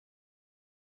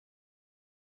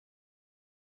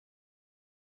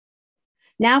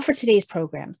Now for today's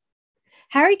program.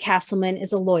 Harry Castleman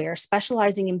is a lawyer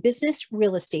specializing in business,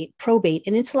 real estate, probate,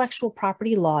 and intellectual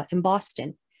property law in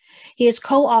Boston. He has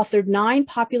co-authored 9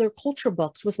 popular culture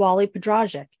books with Wally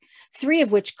Podrazik, 3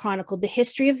 of which chronicled the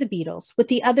history of the Beatles, with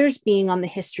the others being on the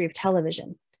history of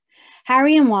television.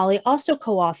 Harry and Wally also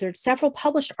co-authored several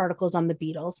published articles on the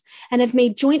Beatles and have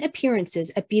made joint appearances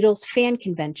at Beatles fan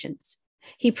conventions.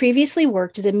 He previously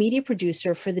worked as a media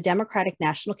producer for the Democratic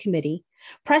National Committee,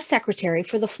 press secretary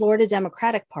for the Florida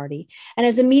Democratic Party, and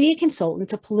as a media consultant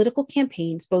to political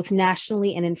campaigns both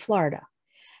nationally and in Florida.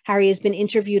 Harry has been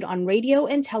interviewed on radio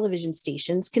and television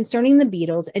stations concerning the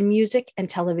Beatles and music and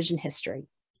television history.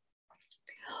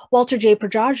 Walter J.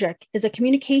 Podrazik is a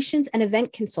communications and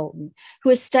event consultant who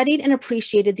has studied and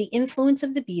appreciated the influence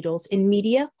of the Beatles in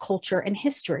media, culture, and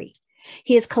history.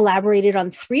 He has collaborated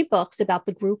on 3 books about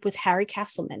the group with Harry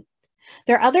Castleman.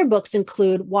 Their other books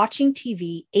include Watching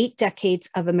TV, 8 Decades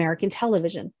of American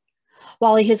Television.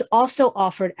 Wally has also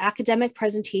offered academic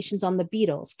presentations on the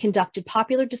Beatles, conducted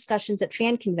popular discussions at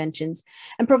fan conventions,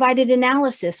 and provided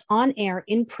analysis on air,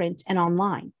 in print, and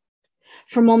online.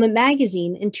 For Moment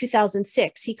Magazine in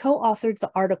 2006, he co-authored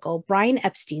the article Brian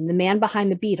Epstein, the Man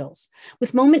Behind the Beatles,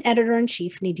 with Moment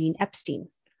editor-in-chief Nadine Epstein.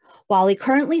 Wally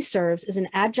currently serves as an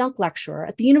adjunct lecturer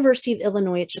at the University of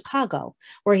Illinois at Chicago,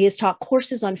 where he has taught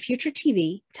courses on future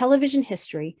TV, television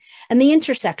history, and the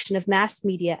intersection of mass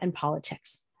media and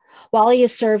politics. Wally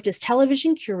has served as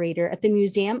television curator at the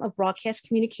Museum of Broadcast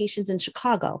Communications in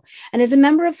Chicago and is a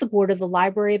member of the board of the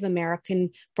Library of American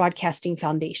Broadcasting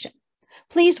Foundation.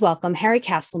 Please welcome Harry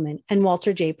Castleman and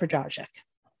Walter J. Podrazik.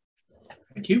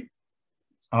 Thank you.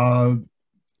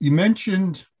 You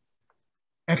mentioned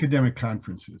academic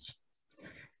conferences.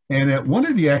 And at one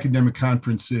of the academic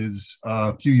conferences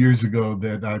a few years ago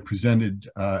that I presented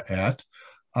at,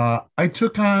 I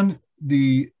took on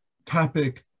the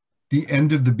topic, The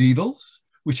End of the Beatles,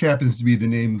 which happens to be the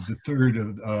name of the third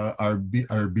of our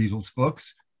Beatles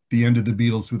books, The End of the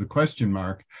Beatles with a question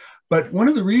mark. But one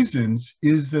of the reasons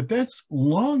is that that's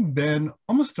long been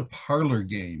almost a parlor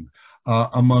game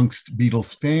amongst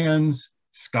Beatles fans,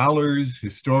 scholars,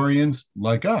 historians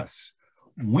like us.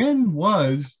 When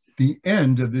was the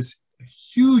end of this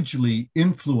hugely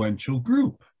influential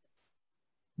group?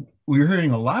 We're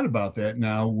hearing a lot about that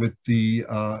now with the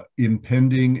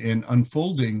impending and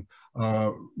unfolding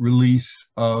release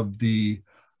of the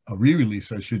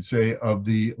re-release, I should say, of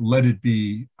the Let It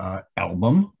Be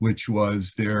album, which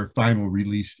was their final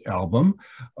released album.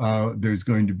 There's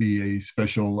going to be a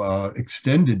special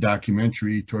extended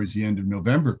documentary towards the end of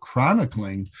November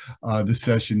chronicling the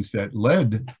sessions that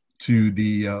led to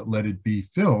the Let It Be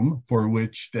film, for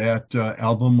which that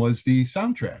album was the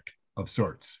soundtrack of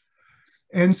sorts.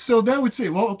 And so that would say,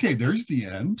 well, okay, there's the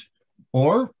end.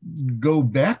 Or go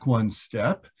back one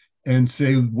step and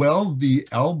say, well, the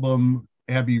album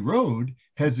Abbey Road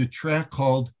has a track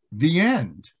called The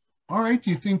End. All right, do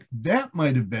you think that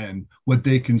might have been what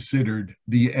they considered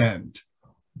the end?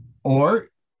 Or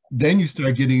then you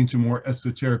start getting into more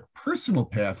esoteric personal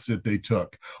paths that they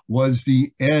took. Was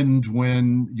the end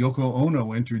when Yoko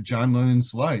Ono entered John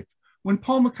Lennon's life? When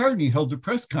Paul McCartney held a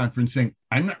press conference saying,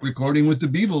 I'm not recording with the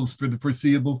Beatles for the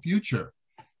foreseeable future.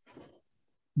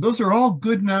 Those are all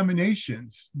good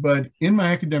nominations, but in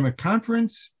my academic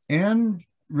conference and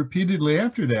repeatedly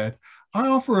after that, I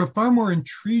offer a far more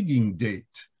intriguing date,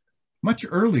 much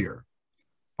earlier,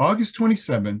 August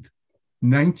 27th,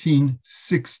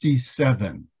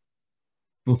 1967.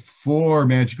 Before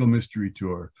Magical Mystery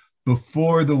Tour,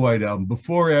 before the White Album,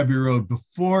 before Abbey Road,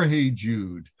 before Hey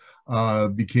Jude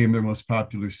became their most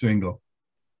popular single.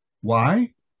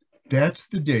 Why? That's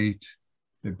the date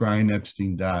that Brian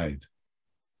Epstein died.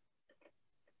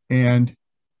 And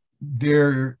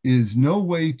there is no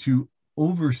way to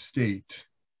overstate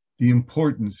the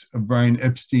importance of Brian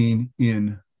Epstein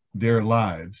in their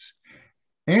lives.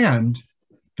 And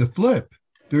the flip,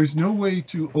 there's no way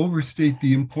to overstate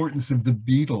the importance of the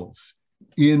Beatles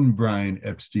in Brian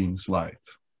Epstein's life.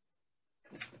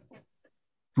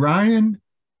 Brian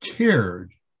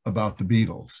cared about the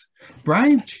Beatles.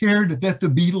 Brian cared that the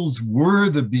Beatles were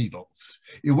the Beatles.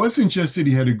 It wasn't just that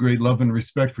he had a great love and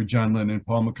respect for John Lennon,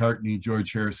 Paul McCartney,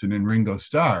 George Harrison, and Ringo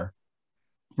Starr.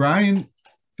 Brian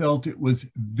felt it was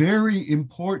very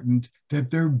important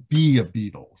that there be a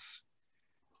Beatles.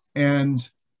 And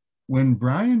when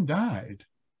Brian died,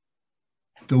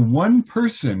 the one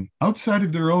person outside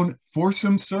of their own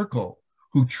foursome circle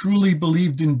who truly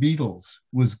believed in Beatles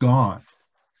was gone.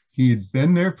 He had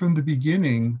been there from the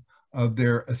beginning of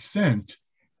their ascent,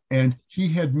 and he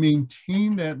had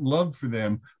maintained that love for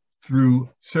them through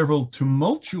several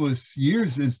tumultuous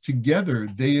years as together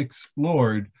they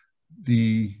explored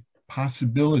the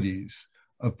possibilities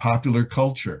of popular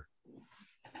culture.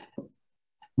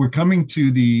 We're coming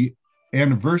to the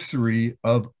anniversary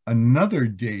of another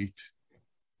date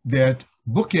that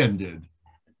bookended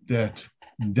that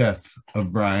death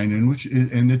of Brian,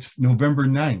 and it's November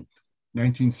 9th,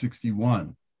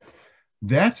 1961.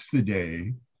 That's the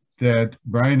day that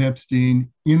Brian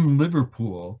Epstein in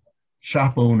Liverpool,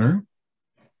 shop owner,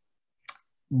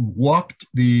 walked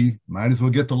might as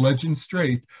well get the legend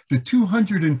straight, the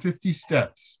 250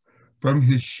 steps from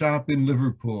his shop in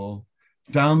Liverpool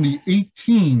down the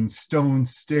 18 stone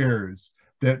stairs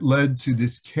that led to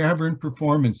this cavern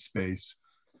performance space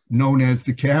known as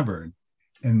the Cavern.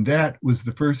 And that was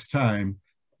the first time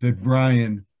that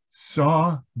Brian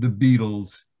saw the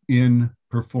Beatles in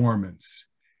performance.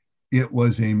 It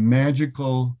was a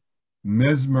magical,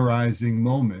 mesmerizing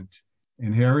moment.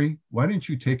 And Harry, why don't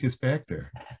you take us back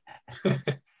there?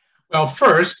 Well,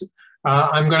 first,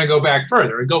 I'm going to go back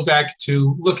further. Go back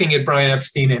to looking at Brian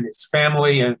Epstein and his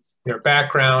family and their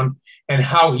background and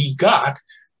how he got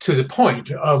to the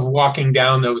point of walking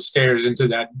down those stairs into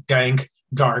that dank,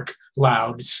 dark,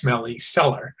 loud, smelly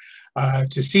cellar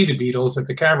to see the Beatles at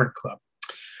the Cavern Club.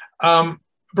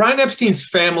 Brian Epstein's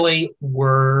family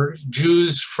were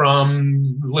Jews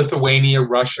from Lithuania,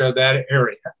 Russia, that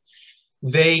area.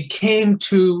 They came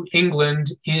to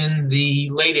England in the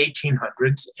late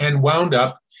 1800s and wound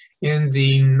up in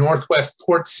the northwest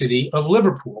port city of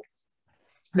Liverpool.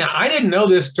 Now, I didn't know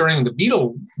this during the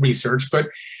Beatle research, but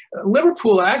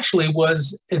Liverpool actually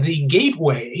was the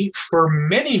gateway for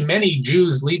many, many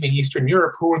Jews leaving Eastern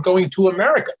Europe who were going to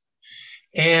America.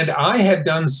 And I had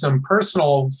done some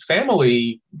personal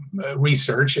family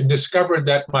research and discovered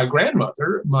that my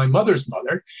grandmother, my mother's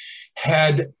mother,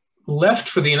 had left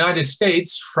for the United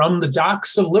States from the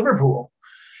docks of Liverpool.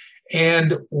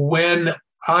 And when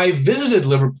I visited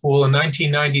Liverpool in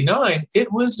 1999,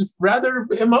 it was rather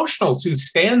emotional to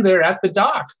stand there at the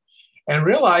dock and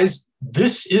realize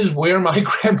this is where my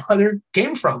grandmother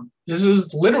came from. This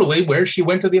is literally where she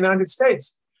went to the United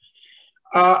States.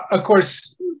 Of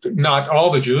course, not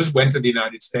all the Jews went to the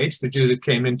United States. The Jews that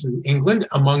came into England,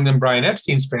 among them Brian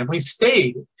Epstein's family,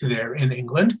 stayed there in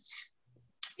England.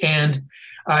 And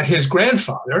his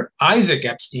grandfather, Isaac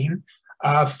Epstein,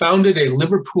 founded a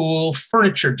Liverpool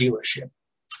furniture dealership.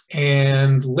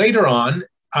 And later on,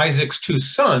 Isaac's two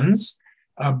sons,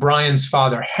 Brian's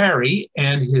father, Harry,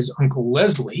 and his uncle,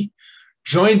 Leslie,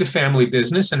 joined the family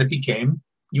business, and it became,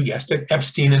 you guessed it,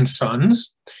 Epstein and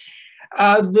Sons.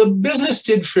 The business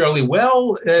did fairly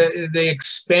well. They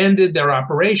expanded their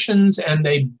operations, and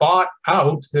they bought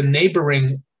out the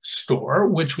neighboring store,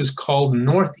 which was called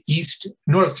North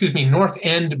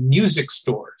End Music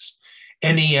Stores,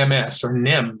 NEMS or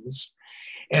NEMS.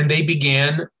 And they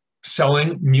began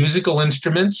selling musical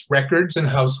instruments, records, and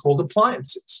household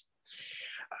appliances.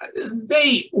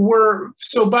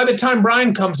 So by the time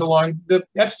Brian comes along, the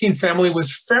Epstein family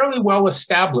was fairly well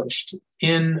established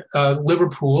in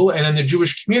Liverpool and in the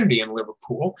Jewish community in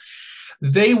Liverpool.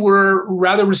 They were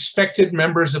rather respected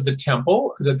members of the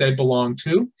temple that they belonged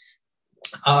to.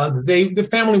 The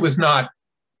family was not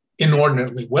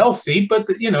inordinately wealthy, but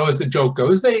as the joke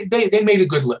goes, they made a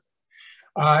good living.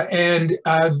 And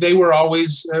they were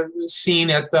always seen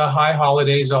at the high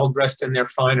holidays, all dressed in their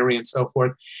finery and so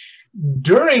forth.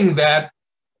 During that,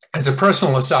 as a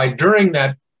personal aside, during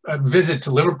that visit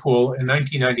to Liverpool in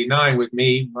 1999 with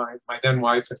me, my then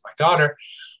wife, and my daughter,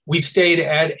 we stayed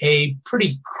at a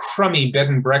pretty crummy bed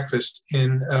and breakfast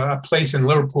in a place in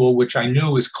Liverpool, which I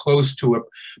knew was close to a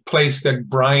place that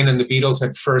Brian and the Beatles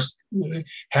had first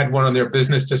had one of their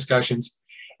business discussions.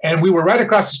 And we were right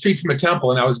across the street from a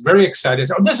temple, and I was very excited.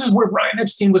 So, this is where Brian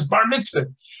Epstein was bar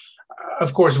mitzvahed.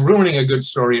 Of course, ruining a good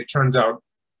story, it turns out,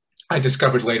 I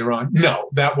discovered later on, no,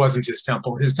 that wasn't his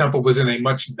temple. His temple was in a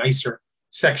much nicer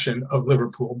section of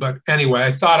Liverpool. But anyway,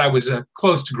 I thought I was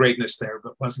close to greatness there,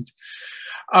 but wasn't.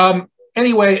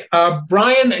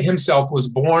 Brian himself was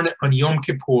born on Yom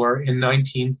Kippur in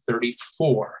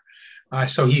 1934.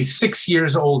 So he's 6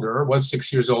 years older, was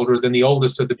 6 years older than the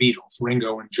oldest of the Beatles,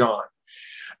 Ringo and John.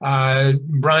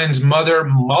 Brian's mother,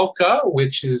 Malka,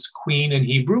 which is queen in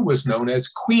Hebrew, was known as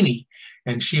Queenie.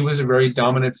 And she was a very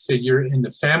dominant figure in the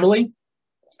family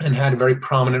and had a very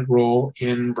prominent role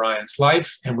in Brian's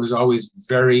life and was always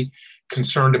very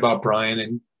concerned about Brian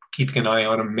and keeping an eye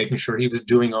on him, making sure he was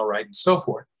doing all right and so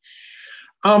forth.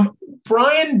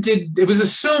 It was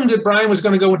assumed that Brian was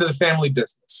going to go into the family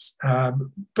business,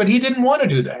 but he didn't want to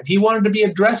do that. He wanted to be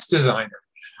a dress designer.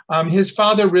 His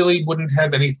father really wouldn't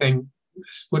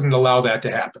allow that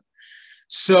to happen.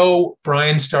 So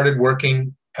Brian started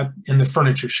working in the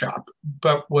furniture shop,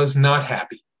 but was not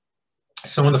happy.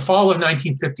 So in the fall of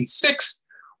 1956,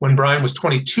 when Brian was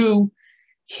 22,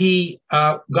 he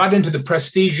got into the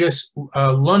prestigious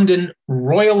London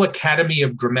Royal Academy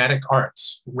of Dramatic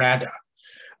Arts, RADA.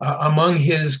 Among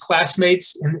his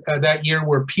classmates that year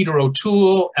were Peter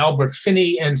O'Toole, Albert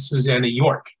Finney, and Susanna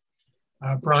York.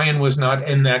 Brian was not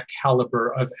in that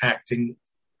caliber of acting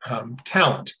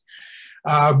talent.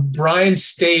 Brian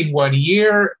stayed 1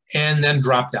 year and then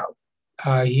dropped out.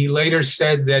 He later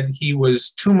said that he was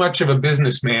too much of a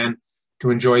businessman to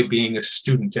enjoy being a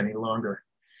student any longer.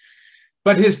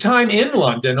 But his time in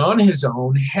London on his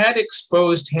own had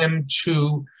exposed him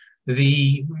to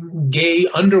the gay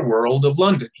underworld of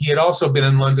London. He had also been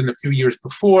in London a few years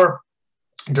before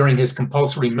during his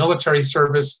compulsory military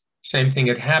service. Same thing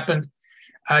had happened.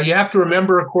 You have to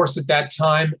remember, of course, at that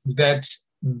time that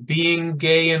being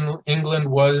gay in England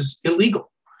was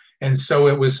illegal. And so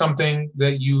it was something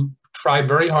that you tried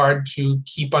very hard to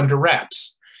keep under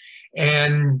wraps.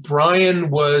 And Brian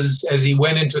was, as he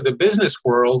went into the business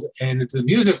world and into the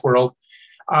music world,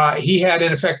 he had,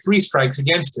 in effect, 3 strikes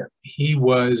against him. He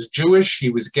was Jewish, he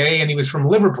was gay, and he was from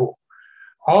Liverpool.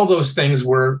 All those things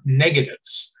were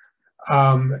negatives.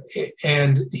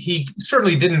 And he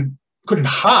certainly couldn't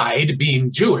hide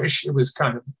being Jewish. It was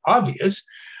kind of obvious,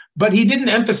 but he didn't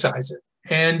emphasize it.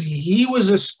 And he was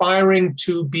aspiring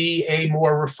to be a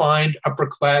more refined,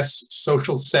 upper-class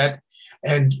social set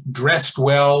and dressed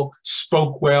well,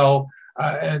 spoke well,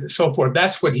 and so forth.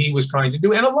 That's what he was trying to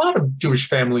do. And a lot of Jewish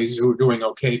families who were doing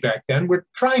okay back then were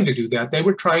trying to do that. They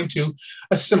were trying to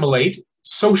assimilate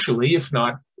socially, if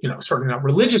not, certainly not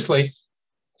religiously,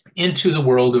 into the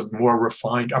world of more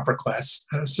refined upper-class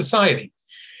society.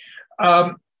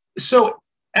 So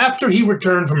after he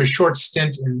returned from a short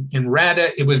stint in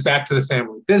RADA, it was back to the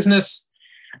family business.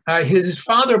 His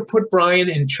father put Brian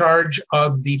in charge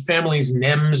of the family's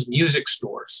NEMS music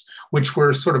stores, which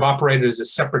were sort of operated as a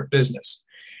separate business.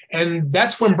 And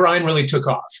that's when Brian really took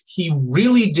off. He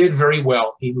really did very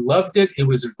well. He loved it. It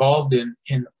was involved in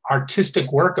artistic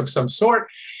work of some sort,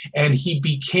 and he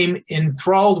became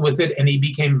enthralled with it, and he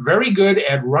became very good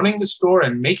at running the store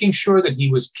and making sure that he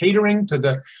was catering to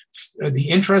the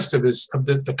interest of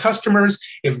the customers.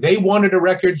 If they wanted a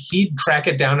record, he'd track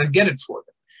it down and get it for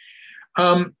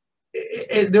them.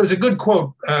 There was a good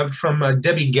quote from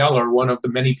Debbie Geller, one of the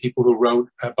many people who wrote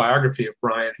a biography of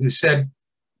Brian, who said,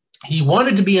 he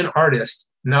wanted to be an artist,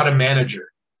 not a manager.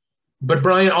 But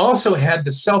Brian also had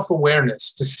the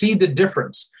self-awareness to see the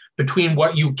difference between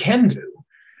what you can do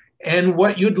and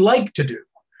what you'd like to do.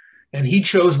 And he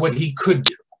chose what he could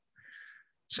do.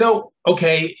 So,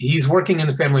 okay, he's working in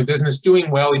the family business, doing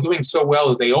well. He's doing so well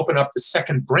that they open up the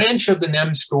second branch of the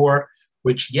NEM store,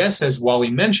 which, yes, as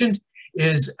Wally mentioned,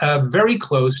 is very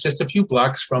close, just a few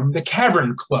blocks from the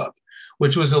Cavern Club,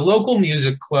 which was a local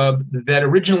music club that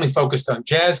originally focused on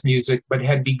jazz music, but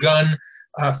had begun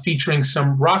featuring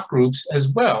some rock groups as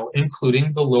well,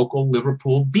 including the local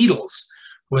Liverpool Beatles,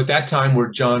 who at that time were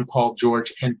John, Paul,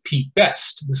 George, and Pete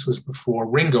Best. This was before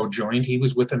Ringo joined. He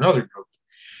was with another group.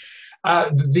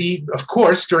 Of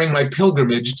course, during my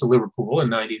pilgrimage to Liverpool in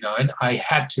 '99, I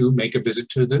had to make a visit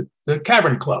to the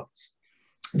Cavern Club.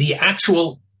 The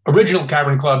actual original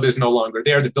Cavern Club is no longer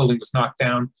there. The building was knocked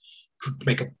down to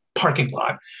make a parking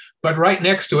lot. But right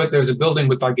next to it, there's a building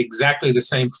with like exactly the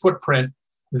same footprint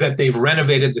that they've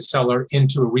renovated the cellar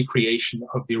into a recreation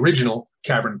of the original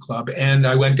Cavern Club. And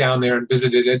I went down there and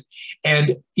visited it.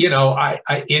 And,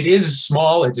 it is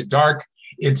small, it's dark.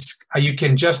 You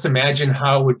can just imagine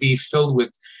how it would be filled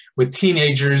with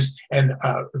teenagers and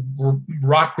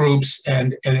rock groups.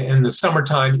 And in the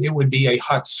summertime, it would be a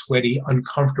hot, sweaty,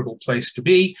 uncomfortable place to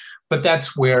be. But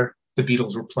that's where the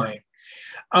Beatles were playing.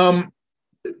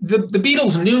 The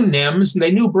Beatles knew NEMS, and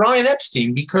they knew Brian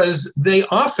Epstein because they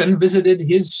often visited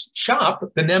his shop,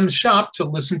 the NEMS shop, to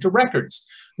listen to records.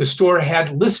 The store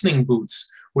had listening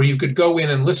booths where you could go in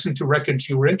and listen to records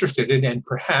you were interested in and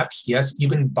perhaps, yes,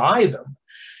 even buy them.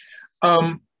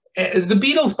 The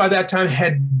Beatles by that time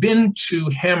had been to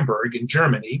Hamburg in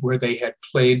Germany, where they had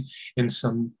played in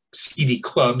some seedy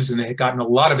clubs and they had gotten a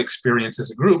lot of experience as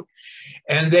a group.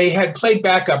 And they had played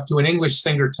backup to an English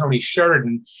singer, Tony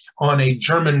Sheridan, on a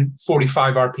German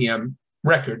 45 RPM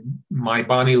record, My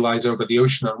Bonnie Lies Over the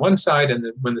Ocean on one side and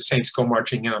When the Saints Go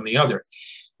Marching In on the other.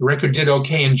 The record did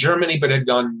okay in Germany, but had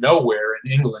gone nowhere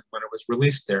in England when it was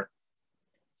released there.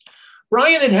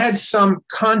 Brian had had some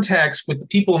contacts with the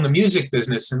people in the music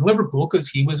business in Liverpool because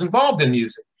he was involved in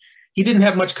music. He didn't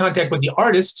have much contact with the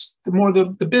artists, more the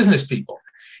business people.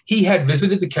 He had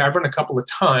visited the Cavern a couple of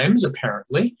times,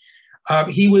 apparently.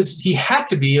 he had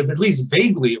to be at least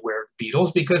vaguely aware of the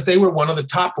Beatles because they were one of the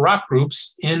top rock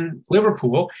groups in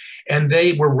Liverpool, and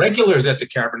they were regulars at the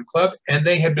Cavern Club, and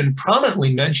they had been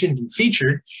prominently mentioned and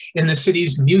featured in the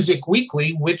city's Music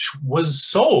Weekly, which was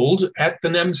sold at the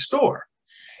NEM store.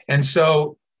 And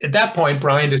so at that point,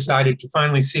 Brian decided to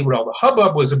finally see what all the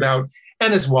hubbub was about,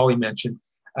 and as Wally mentioned,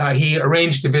 he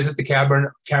arranged to visit the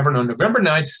cavern on November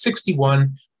 9th,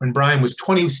 61, when Brian was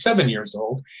 27 years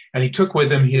old, and he took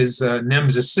with him his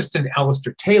NEM's assistant,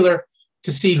 Alistair Taylor,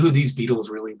 to see who these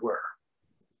Beatles really were.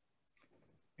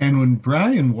 And when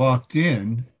Brian walked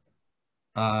in,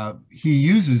 he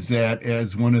uses that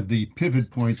as one of the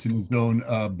pivot points in his own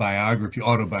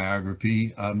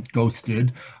autobiography,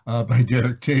 Ghosted, by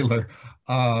Derek Taylor,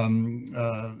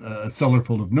 A Cellar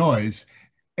Full of Noise.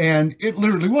 And it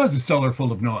literally was a cellar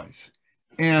full of noise.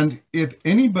 And if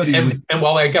anybody... And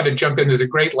while I got to jump in, there's a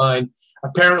great line.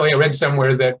 Apparently, I read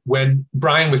somewhere that when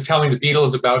Brian was telling the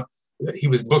Beatles about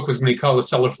his book was going to be called A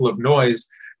Cellar Full of Noise,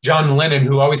 John Lennon,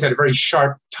 who always had a very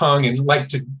sharp tongue and liked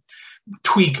to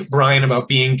tweak Brian about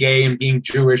being gay and being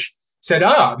Jewish, said,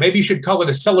 maybe you should call it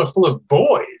A Cellar Full of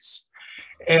Boys.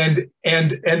 And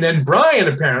then Brian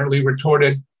apparently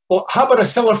retorted, well, how about A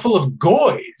Cellar Full of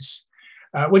Goys?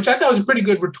 Which I thought was a pretty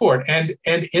good retort. And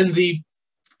in the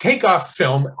takeoff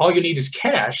film, All You Need Is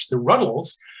Cash, the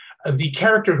Ruddles, the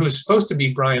character who's supposed to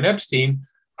be Brian Epstein,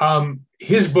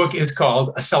 his book is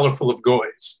called A Cellar Full of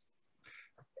Goys.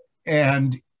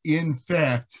 And in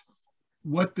fact,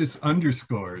 what this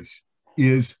underscores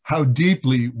is how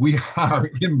deeply we are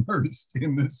immersed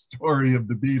in the story of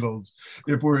the Beatles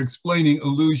if we're explaining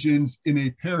allusions in a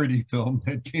parody film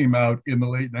that came out in the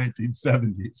late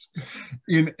 1970s.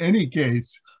 In any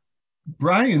case,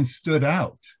 Brian stood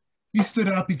out. He stood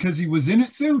out because he was in a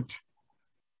suit.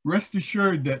 Rest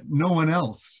assured that no one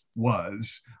else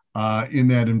was in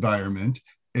that environment.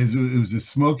 As it was a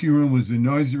smoky room, it was a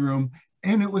noisy room,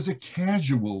 and it was a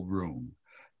casual room.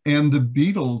 And the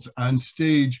Beatles on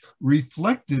stage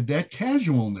reflected that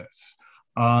casualness.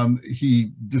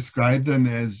 He described them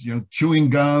as, chewing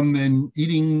gum and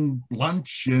eating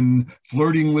lunch and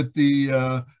flirting with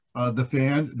the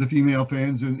female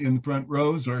fans in the front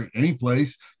rows or any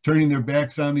place, turning their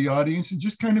backs on the audience and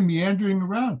just kind of meandering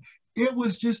around. It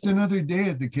was just another day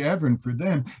at the Cavern for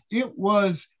them. It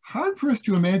was hard for us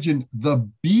to imagine the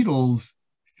Beatles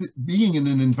being in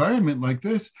an environment like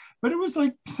this, but it was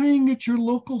like playing at your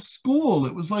local school.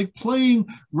 It was like playing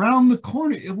round the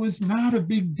corner. It was not a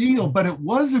big deal, but it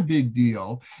was a big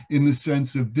deal in the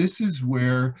sense of this is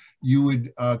where you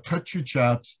would cut your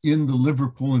chops in the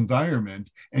Liverpool environment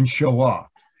and show off.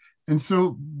 And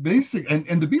so basically,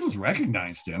 and the Beatles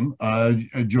recognized him,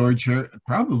 George,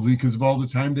 probably because of all the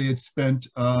time they had spent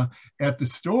at the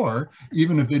store.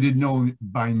 Even if they didn't know him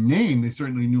by name, they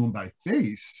certainly knew him by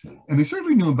face. And they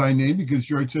certainly knew him by name because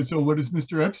George said, so what is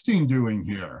Mr. Epstein doing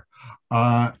here?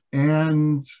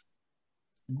 And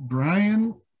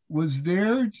Brian was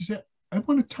there to say, I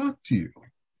want to talk to you.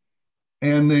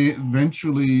 And they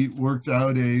eventually worked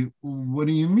out what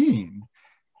do you mean?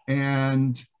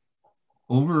 And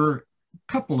over a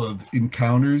couple of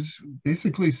encounters,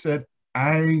 basically said,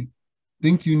 I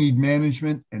think you need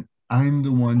management and I'm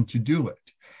the one to do it.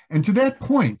 And to that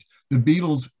point, the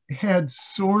Beatles had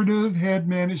sort of had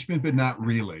management, but not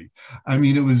really. I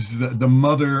mean, it was the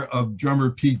mother of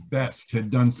drummer Pete Best had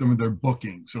done some of their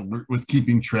booking, so was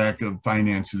keeping track of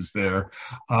finances there.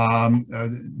 A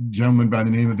gentleman by the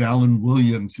name of Alan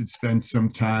Williams had spent some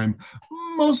time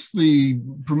mostly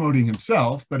promoting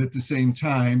himself, but at the same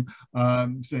time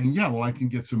saying, yeah, well, I can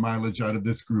get some mileage out of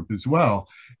this group as well.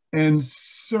 And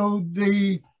so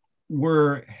they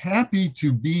were happy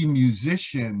to be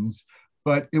musicians,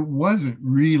 but it wasn't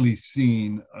really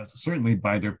seen, certainly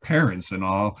by their parents and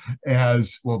all,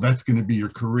 as, well, that's going to be your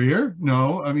career.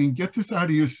 No, I mean, get this out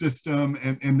of your system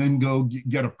and then go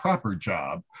get a proper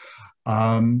job.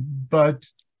 But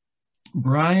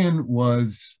Brian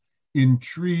was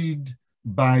intrigued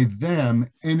by them,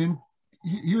 and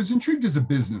he was intrigued as a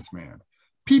businessman.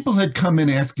 People had come in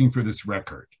asking for this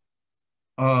record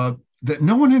that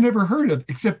no one had ever heard of,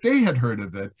 except they had heard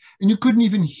of it. And you couldn't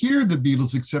even hear the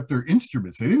Beatles except their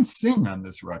instruments. They didn't sing on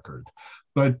this record.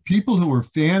 But people who were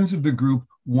fans of the group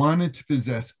wanted to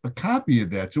possess a copy of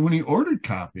that. So when he ordered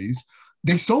copies,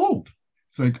 they sold.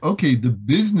 It's like, okay, the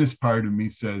business part of me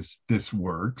says this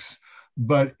works,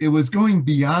 but it was going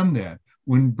beyond that.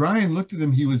 When Brian looked at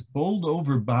them, he was bowled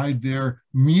over by their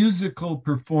musical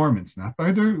performance, not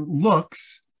by their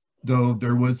looks, though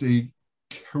there was a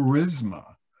charisma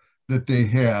that they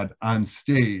had on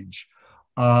stage.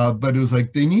 But it was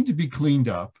like, they need to be cleaned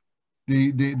up.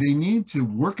 They need to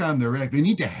work on their act. They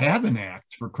need to have an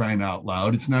act, for crying out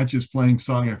loud. It's not just playing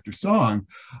song after song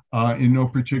in no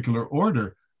particular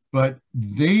order, but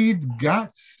they've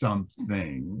got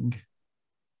something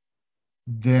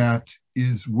that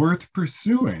is worth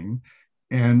pursuing.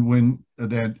 And when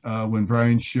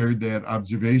Brian shared that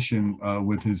observation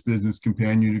with his business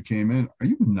companion who came in, "Are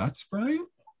you nuts, Brian?"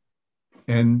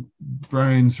 And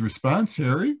Brian's response,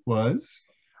 Harry, was,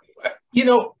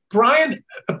 Brian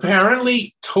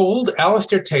apparently told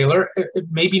Alistair Taylor,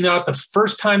 maybe not the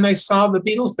first time they saw the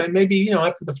Beatles, but maybe,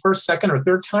 after the first, second, or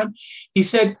third time, he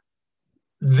said,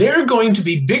 "They're going to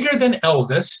be bigger than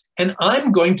Elvis, and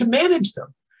I'm going to manage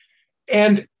them."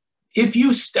 And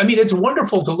it's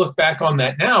wonderful to look back on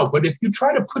that now, but if you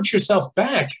try to put yourself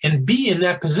back and be in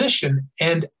that position,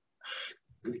 and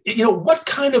what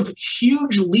kind of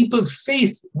huge leap of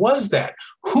faith was that?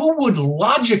 Who would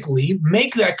logically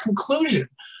make that conclusion?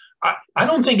 I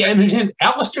don't think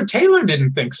Alistair Taylor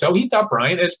didn't think so. He thought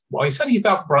Brian, he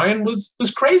thought Brian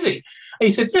was crazy. He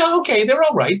said, "Yeah, okay, they're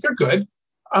all right, they're good.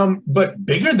 But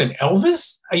bigger than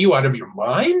Elvis? Are you out of your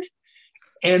mind?"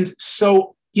 And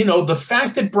so, the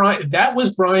fact that that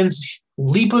was Brian's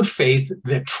leap of faith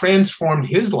that transformed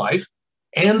his life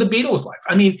and the Beatles' life.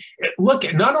 I mean, look,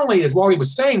 not only, as Wally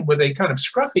was saying, were they kind of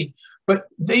scruffy, but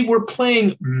they were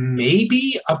playing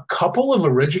maybe a couple of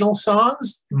original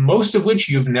songs, most of which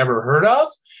you've never heard of.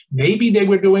 Maybe they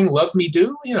were doing "Love Me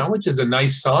Do," which is a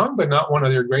nice song, but not one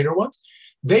of their greater ones.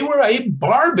 They were a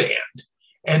bar band.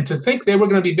 And to think they were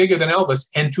going to be bigger than Elvis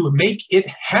and to make it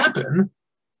happen,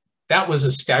 that was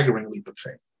a staggering leap of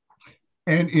faith.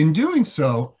 And in doing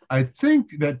so, I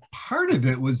think that part of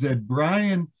it was that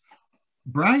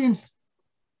Brian's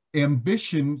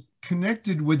ambition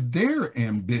connected with their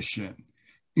ambition,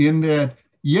 in that,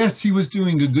 yes, he was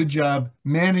doing a good job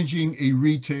managing a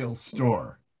retail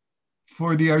store.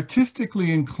 For the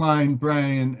artistically inclined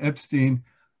Brian Epstein,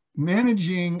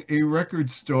 managing a record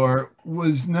store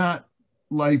was not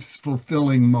life's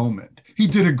fulfilling moment. He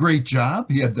did a great job.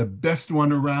 He had the best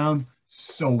one around.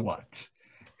 So what?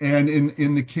 And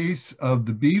in the case of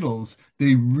the Beatles,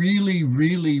 they really,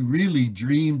 really, really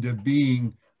dreamed of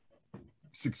being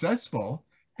successful.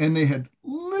 And they had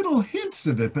little hints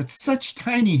of it, but such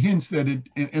tiny hints that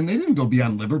and they didn't go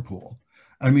beyond Liverpool.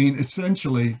 I mean,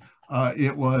 essentially,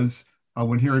 it was,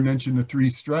 when Harry mentioned the three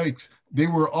strikes, they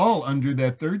were all under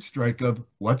that third strike of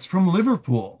 "What's from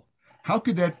Liverpool?" How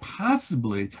could that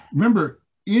possibly? Remember,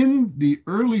 in the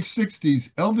early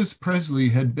 60s, Elvis Presley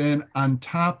had been on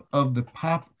top of the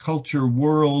pop culture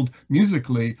world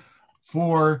musically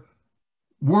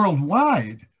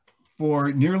worldwide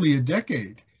for nearly a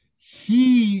decade.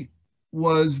 He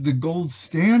was the gold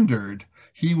standard.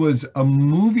 He was a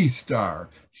movie star.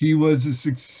 He was a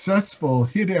successful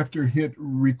hit after hit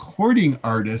recording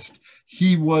artist.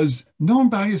 He was known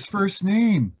by his first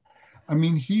name. I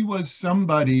mean, he was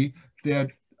somebody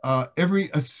that every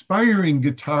aspiring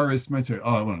guitarist might say,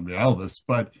 "Oh, I want to be Elvis."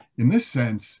 But in this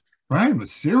sense, Brian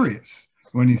was serious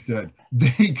when he said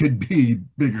they could be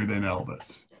bigger than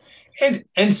Elvis.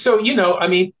 And so,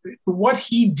 what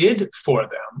he did for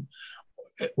them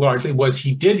largely was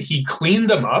he cleaned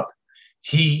them up.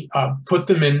 He put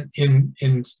them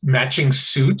in matching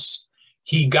suits.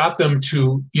 He got them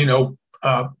to,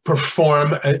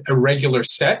 perform a regular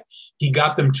set. He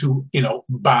got them to,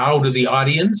 bow to the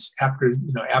audience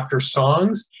after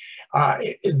songs.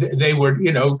 They were,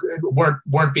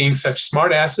 weren't being such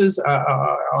smartasses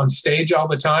on stage all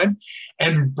the time.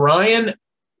 And Brian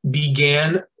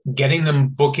began getting them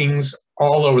bookings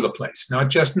all over the place,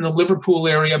 not just in the Liverpool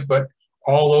area, but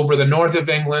all over the north of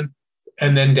England,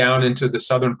 and then down into the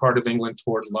southern part of England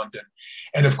toward London.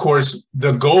 And of course,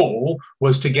 the goal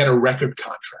was to get a record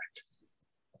contract.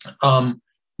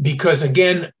 Because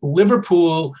again,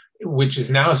 Liverpool, which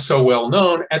is now so well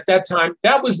known, at that time,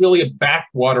 that was really a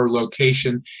backwater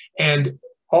location. And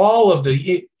all of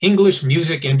the English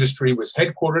music industry was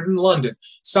headquartered in London,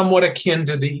 somewhat akin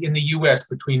to in the US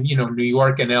between, New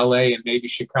York and LA and maybe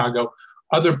Chicago.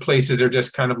 Other places are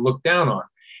just kind of looked down on.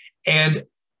 And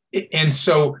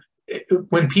so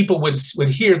when people would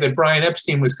hear that Brian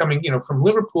Epstein was coming, from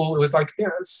Liverpool, it was like, yeah,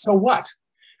 so what?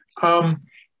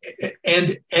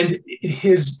 And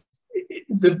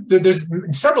there's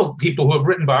several people who have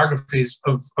written biographies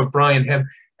of Brian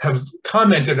have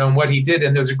commented on what he did.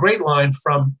 And there's a great line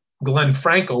from Glenn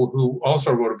Frankel, who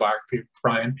also wrote a biography of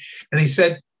Brian. And he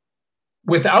said,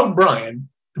 without Brian,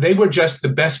 they were just the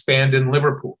best band in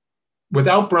Liverpool.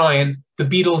 Without Brian, the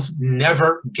Beatles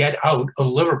never get out of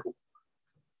Liverpool.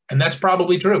 And that's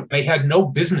probably true. They had no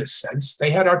business sense.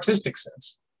 They had artistic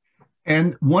sense.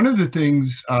 And one of the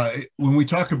things, when we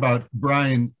talk about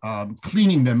Brian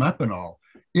cleaning them up and all,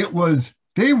 it was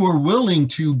they were willing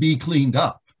to be cleaned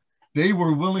up. They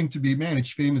were willing to be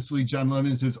managed. Famously, John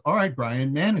Lennon says, all right,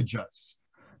 Brian, manage us.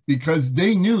 Because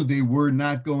they knew they were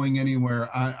not going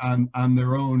anywhere on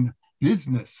their own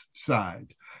business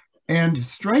side. And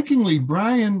strikingly,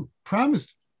 Brian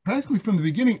promised practically from the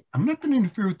beginning, I'm not going to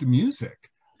interfere with the music.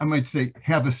 I might say,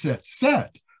 have a set,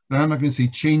 but I'm not going to say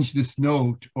change this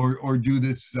note or do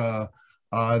this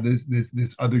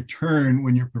this other turn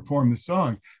when you perform the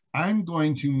song. I'm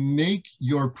going to make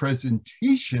your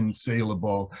presentation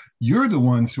saleable. You're the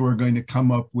ones who are going to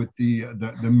come up with the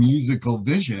musical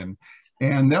vision.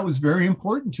 And that was very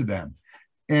important to them.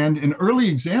 And an early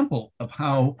example of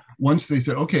how once they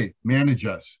said, okay, manage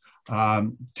us.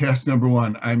 Task number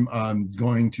one, I'm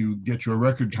going to get you a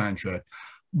record contract.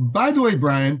 By the way,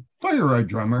 Brian, fire our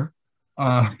drummer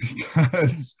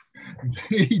because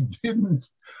they didn't.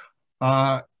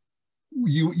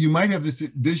 You might have this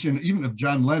vision even of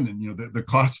John Lennon, the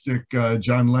caustic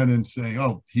John Lennon saying,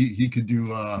 oh, he could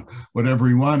do whatever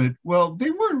he wanted. Well, they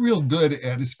weren't real good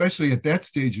at, especially at that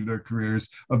stage of their careers,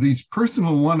 of these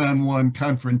personal one-on-one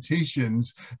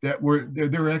confrontations that were,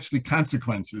 there were actually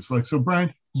consequences. Like, so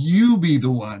Brian, you be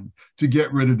the one to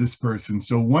get rid of this person.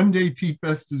 So one day Pete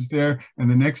Best is there and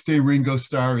the next day Ringo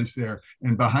Starr is there.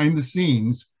 And behind the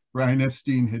scenes, Brian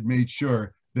Epstein had made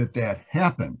sure that that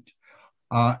happened.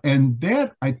 And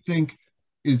that, I think,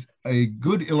 is a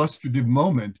good illustrative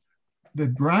moment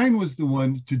that Brian was the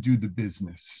one to do the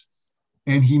business.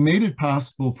 And he made it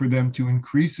possible for them to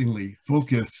increasingly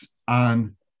focus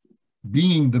on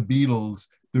being the Beatles,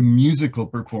 the musical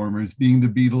performers, being the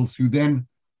Beatles who then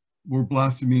were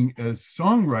blossoming as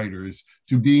songwriters,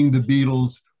 to being the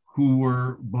Beatles who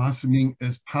were blossoming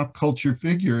as pop culture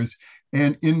figures.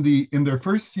 And in their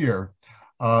first year,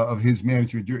 of his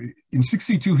management. In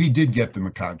 '62, he did get them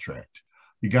a contract.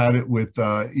 He got it with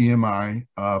EMI,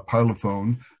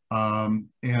 Parlophone,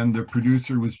 and the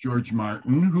producer was George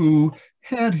Martin, who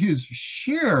had his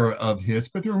share of hits,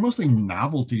 but they were mostly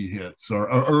novelty hits or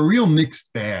a real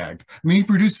mixed bag. I mean, he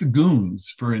produced The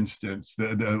Goons, for instance,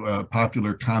 the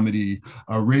popular comedy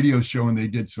radio show, and they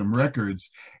did some records.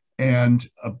 And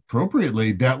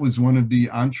appropriately, that was one of the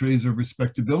entrees of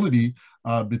respectability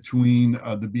between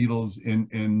the Beatles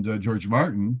and George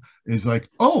Martin, is like,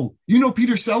 oh, you know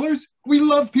Peter Sellers? We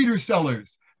love Peter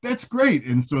Sellers. That's great.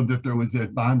 And so that there was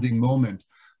that bonding moment.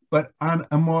 But on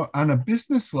a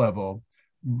business level,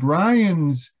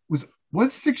 Brian's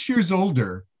was 6 years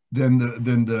older than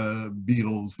the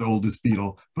Beatles, the oldest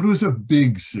Beatle, but it was a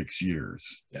big 6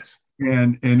 years. Yes.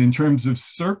 And in terms of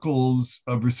circles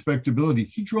of respectability,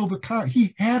 he drove a car.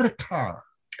 He had a car.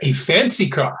 A fancy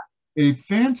car. A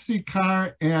fancy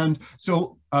car. And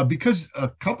so because a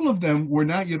couple of them were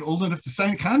not yet old enough to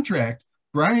sign a contract,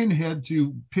 Brian had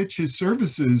to pitch his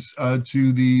services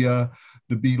to the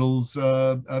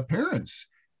Beatles' parents.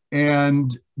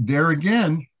 And there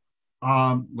again,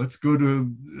 let's go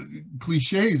to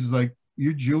cliches like,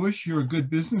 you're Jewish, you're a good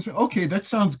businessman. Okay, that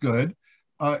sounds good.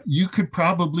 You could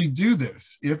probably do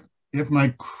this. If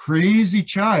my crazy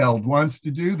child wants to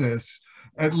do this,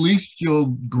 at least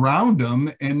you'll ground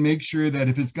them and make sure that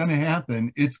if it's going to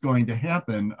happen, it's going to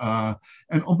happen.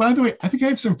 And oh, by the way, I think I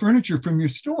have some furniture from your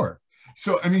store.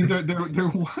 So, I mean, there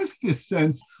was this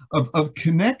sense of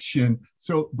connection.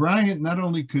 So Brian not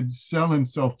only could sell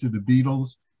himself to the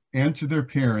Beatles and to their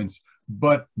parents,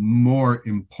 but more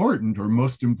important, or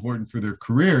most important for their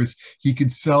careers, he could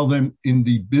sell them in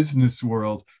the business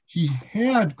world. He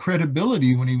had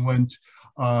credibility when he went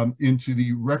into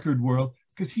the record world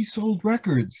because he sold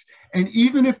records. And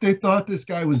even if they thought this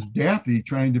guy was daffy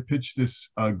trying to pitch this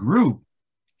group,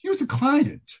 he was a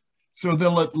client. So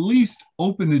they'll at least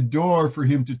open a door for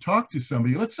him to talk to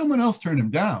somebody. Let someone else turn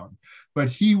him down. But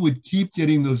he would keep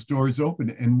getting those doors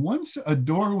open. And once a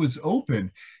door was open,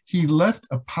 he left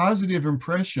a positive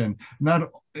impression, not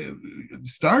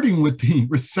starting with the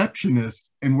receptionist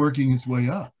and working his way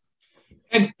up.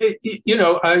 And,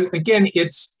 again,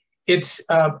 it's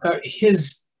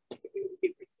his,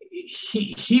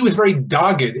 he was very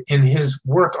dogged in his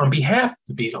work on behalf of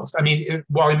the Beatles. I mean,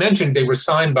 while I mentioned they were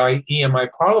signed by EMI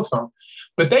Parlophone,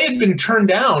 but they had been turned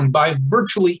down by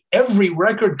virtually every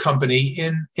record company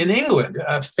in England.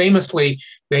 Famously,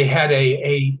 they had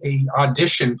a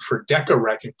audition for Decca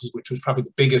Records, which was probably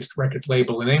the biggest record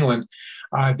label in England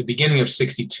at the beginning of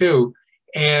 '62.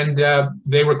 And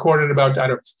they recorded about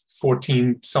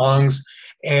 14 songs.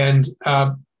 And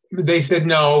they said,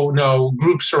 no,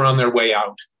 groups are on their way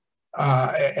out.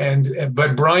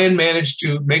 But Brian managed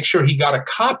to make sure he got a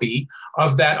copy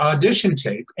of that audition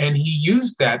tape, and he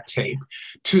used that tape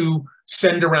to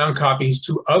send around copies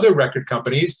to other record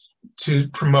companies to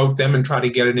promote them and try to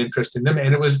get an interest in them.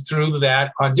 And it was through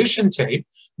that audition tape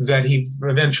that he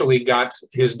eventually got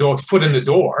his foot in the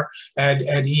door at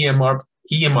EMI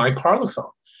Parlophone.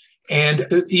 And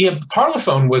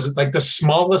Parlophone was like the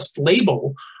smallest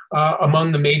label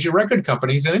among the major record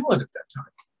companies in England at that time.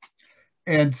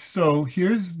 And so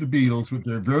here's the Beatles with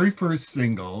their very first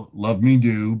single, Love Me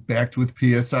Do, backed with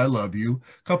P.S. I Love You.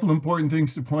 A couple important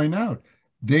things to point out.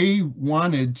 They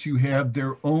wanted to have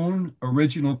their own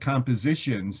original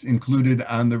compositions included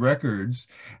on the records,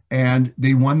 and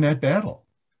they won that battle.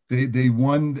 They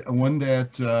won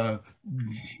that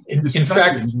in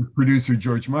fact, with producer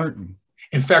George Martin.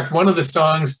 In fact, one of the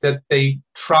songs that they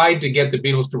tried to get the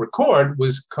Beatles to record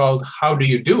was called How Do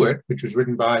You Do It, which was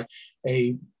written by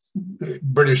a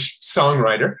British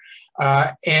songwriter.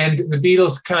 And the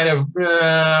Beatles kind of,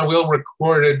 we'll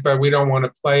record it, but we don't want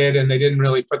to play it. And they didn't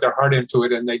really put their heart into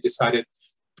it. And they decided,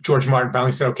 George Martin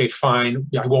finally said, okay, fine,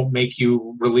 I won't make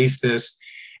you release this.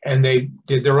 And they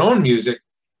did their own music.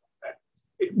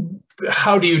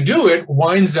 How Do You Do It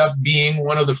winds up being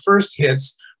one of the first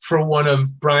hits for one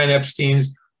of Brian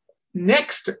Epstein's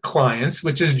next clients,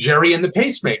 which is Jerry and the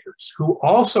Pacemakers, who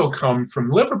also come from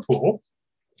Liverpool.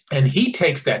 And he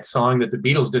takes that song that the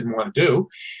Beatles didn't want to do,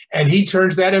 and he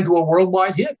turns that into a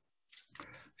worldwide hit.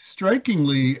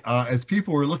 Strikingly, as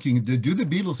people were looking, do the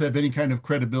Beatles have any kind of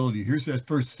credibility? Here's that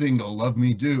first single, Love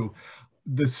Me Do.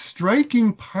 The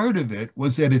striking part of it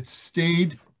was that it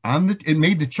stayed on it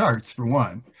made the charts, for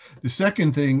one. The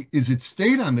second thing is it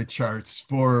stayed on the charts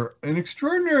for an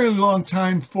extraordinarily long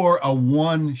time for a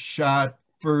one-shot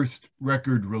first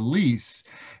record release.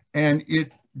 And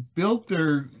it built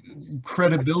their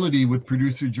credibility with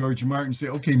producer George Martin, say,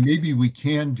 okay, maybe we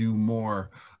can do more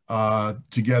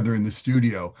together in the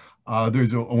studio.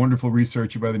 There's a wonderful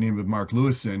researcher by the name of Mark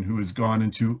Lewison who has gone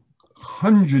into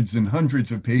hundreds and hundreds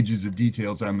of pages of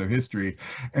details on their history.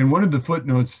 And one of the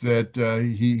footnotes that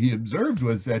he observed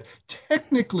was that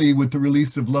technically with the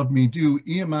release of Love Me Do,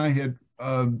 EMI had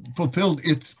fulfilled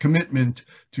its commitment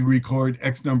to record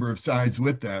X number of sides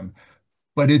with them,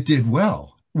 but it did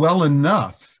well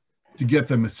enough to get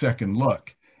them a second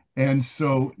look. And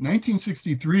so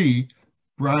 1963,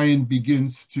 Brian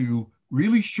begins to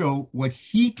really show what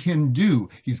he can do.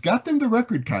 He's got them the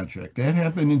record contract. That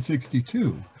happened in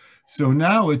 62. So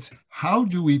now it's how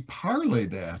do we parlay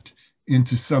that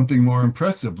into something more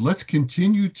impressive? Let's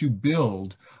continue to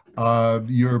build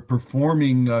your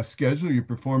performing schedule, your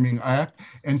performing act.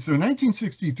 And so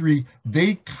 1963,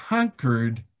 they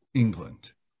conquered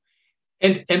England.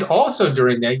 And also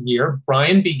during that year,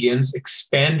 Brian begins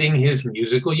expanding his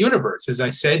musical universe. As I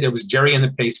said, there was Jerry and the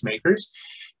Pacemakers.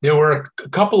 There were a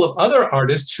couple of other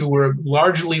artists who were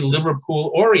largely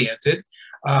Liverpool-oriented.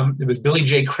 There was Billy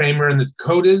J. Kramer and the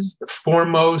Dakotas, The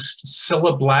Foremost,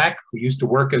 Cilla Black, who used to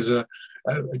work as a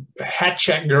hat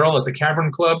check girl at the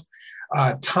Cavern Club,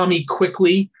 Tommy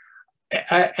Quickly.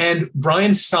 And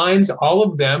Brian signs all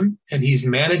of them, and he's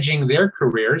managing their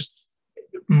careers.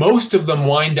 Most of them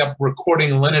wind up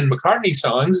recording Lennon-McCartney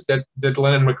songs that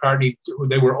Lennon-McCartney,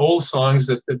 they were old songs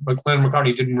that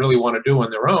Lennon-McCartney didn't really want to do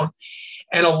on their own.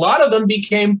 And a lot of them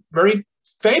became very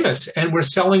famous and were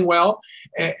selling well.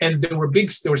 And there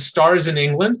were stars in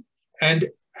England. And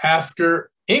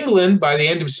after England, by the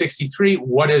end of 63,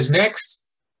 what is next?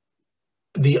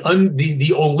 The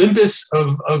Olympus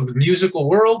of the musical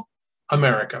world,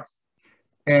 America.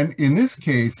 And in this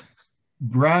case,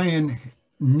 Brian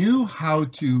knew how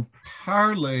to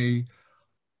parlay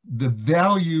the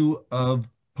value of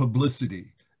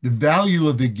publicity, the value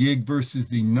of the gig versus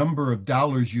the number of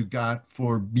dollars you got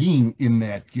for being in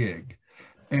that gig.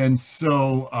 And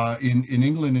so in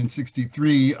England in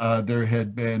 63, there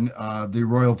had been the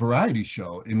Royal Variety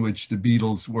Show in which the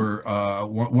Beatles were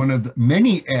one of the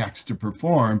many acts to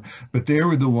perform, but they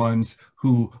were the ones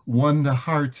who won the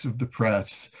hearts of the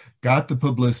press, got the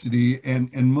publicity,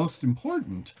 and most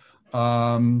important,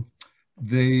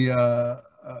 they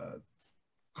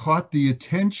caught the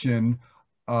attention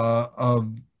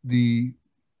of the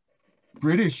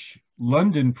British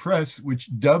London press, which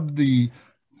dubbed the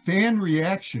fan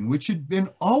reaction, which had been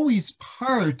always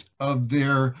part of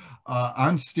their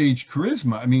onstage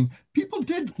charisma. I mean, people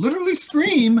did literally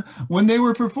scream when they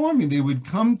were performing. They would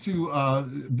come to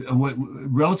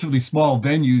relatively small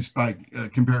venues by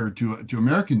compared to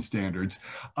American standards,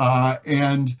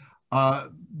 and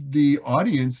the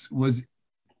audience was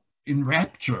in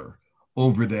rapture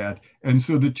over that. And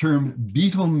so the term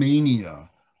Beatlemania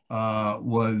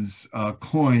was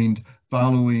coined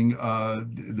following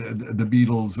the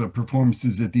Beatles'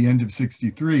 performances at the end of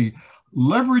 '63.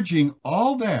 Leveraging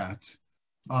all that,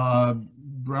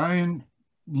 Brian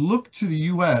looked to the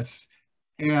US,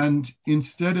 and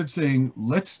instead of saying,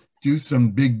 let's do some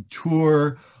big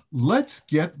tour, let's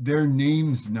get their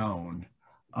names known.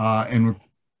 And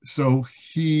so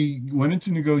he went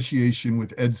into negotiation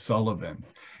with Ed Sullivan.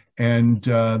 And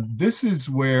this is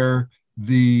where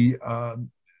the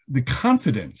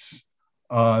confidence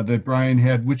that Brian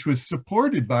had, which was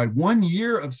supported by 1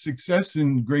 year of success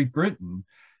in Great Britain.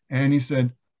 And he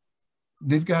said,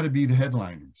 they've got to be the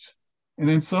headliners. And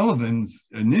then Sullivan's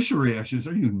initial reaction is,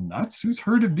 are you nuts? Who's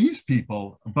heard of these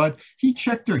people? But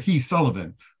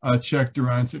Sullivan checked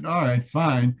around and said, all right,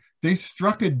 fine. They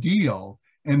struck a deal,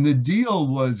 and the deal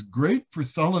was great for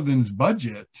Sullivan's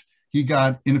budget. He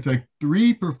got, in effect,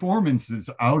 3 performances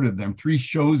out of them, 3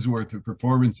 shows worth of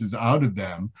performances out of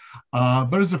them.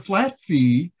 But as a flat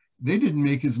fee, they didn't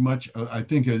make as much, I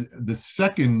think, the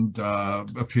second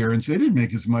appearance, they didn't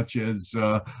make as much as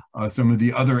some of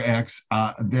the other acts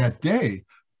that day.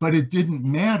 But it didn't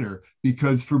matter,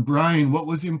 because for Brian, what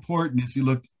was important is he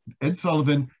looked, Ed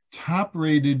Sullivan,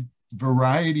 top-rated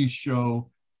variety show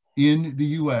in the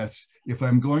US. If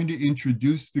I'm going to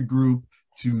introduce the group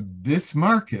to this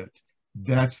market,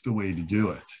 that's the way to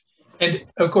do it. And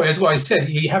of course, as I said,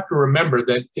 you have to remember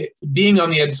that being on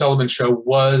the Ed Sullivan Show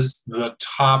was the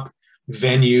top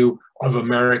venue of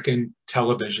American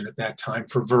television at that time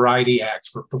for variety acts,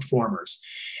 for performers.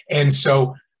 And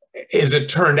so, as it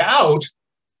turned out,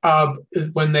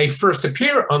 when they first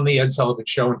appear on the Ed Sullivan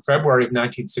Show in February of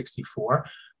 1964,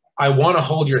 I Want to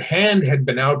Hold Your Hand had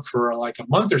been out for like a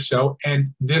month or so. And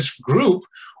this group,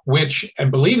 which, and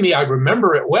believe me, I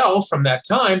remember it well from that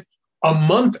time, a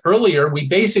month earlier, we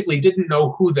basically didn't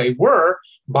know who they were.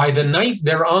 By the night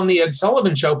they're on the Ed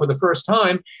Sullivan Show for the first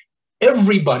time,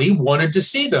 everybody wanted to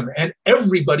see them and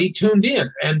everybody tuned in.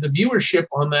 And the viewership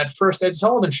on that first Ed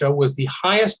Sullivan Show was the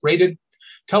highest rated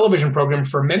television program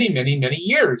for many, many, many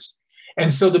years.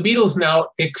 And so the Beatles now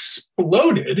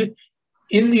exploded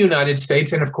in the United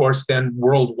States and, of course, then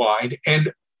worldwide.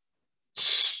 And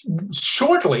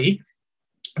shortly,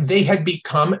 they had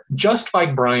become, just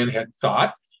like Brian had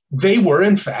thought, they were,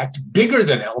 in fact, bigger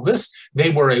than Elvis. They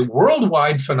were a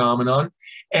worldwide phenomenon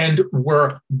and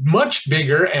were much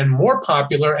bigger and more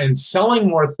popular and selling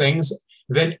more things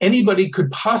than anybody could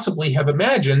possibly have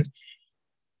imagined.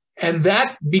 And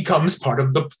that becomes part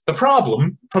of the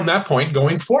problem from that point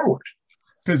going forward.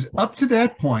 Because up to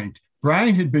that point,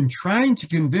 Brian had been trying to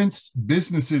convince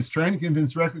businesses, trying to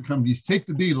convince record companies, take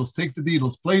the Beatles,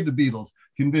 play the Beatles,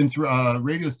 convince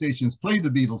radio stations, play the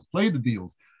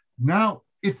Beatles. Now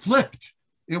it flipped.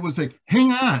 It was like,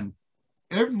 hang on,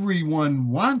 everyone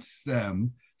wants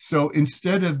them. So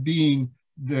instead of being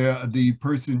the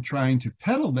person trying to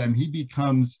peddle them, he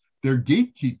becomes their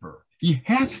gatekeeper. He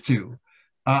has to.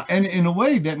 And in a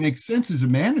way that makes sense as a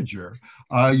manager.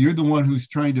 You're the one who's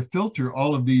trying to filter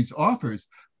all of these offers.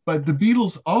 But the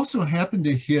Beatles also happened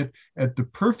to hit at the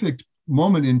perfect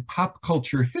moment in pop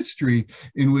culture history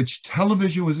in which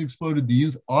television was exploded. The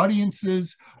youth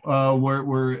audiences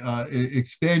were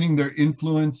expanding their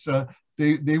influence.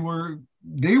 They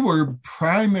were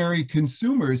primary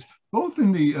consumers, both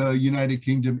in the United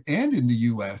Kingdom and in the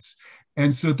US.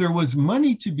 And so there was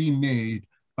money to be made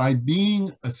by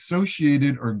being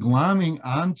associated or glomming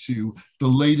onto the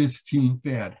latest teen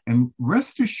fad. And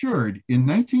rest assured, in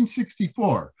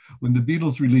 1964, when the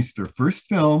Beatles released their first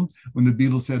film, when the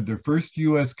Beatles had their first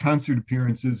US concert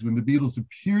appearances, when the Beatles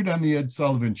appeared on the Ed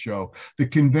Sullivan Show, the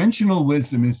conventional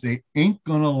wisdom is they ain't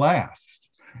gonna last.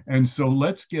 And so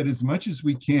let's get as much as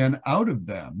we can out of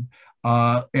them.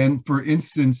 And for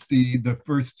instance, the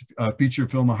first feature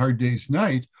film, A Hard Day's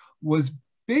Night, was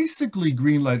basically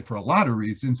greenlighted for a lot of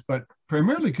reasons, but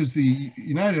primarily because the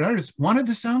United Artists wanted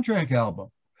the soundtrack album.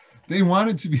 They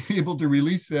wanted to be able to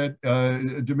release that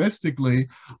domestically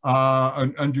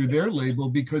under their label,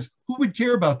 because who would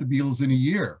care about the Beatles in a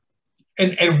year?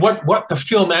 And what the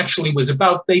film actually was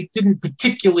about, they didn't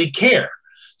particularly care.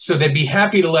 So they'd be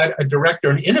happy to let a director,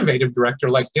 an innovative director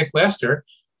like Dick Lester,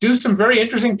 do some very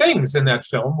interesting things in that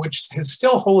film, which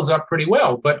still holds up pretty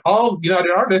well. But all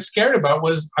United Artists cared about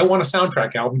was, I want a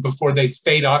soundtrack album, before they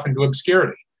fade off into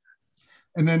obscurity.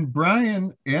 And then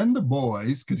Brian and the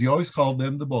boys, because he always called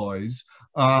them the boys,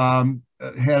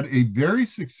 had a very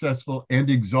successful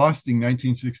and exhausting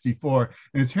 1964.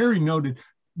 And as Harry noted,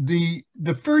 the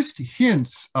first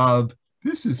hints of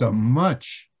this is a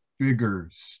much bigger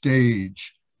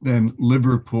stage than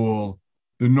Liverpool,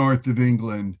 the north of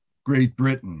England, Great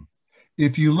Britain.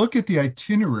 If you look at the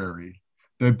itinerary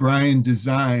that Brian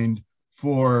designed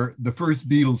for the first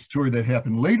Beatles tour that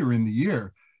happened later in the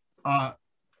year, the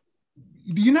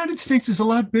United States is a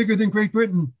lot bigger than Great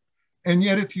Britain. And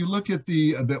yet, if you look at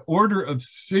the order of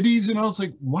cities and all, it's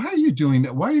like, why are you doing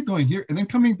that? Why are you going here and then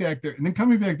coming back there and then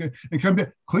coming back there and coming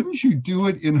back? Couldn't you do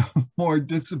it in a more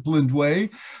disciplined way?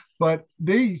 But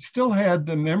they still had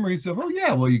the memories of, oh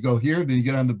yeah, well, you go here, then you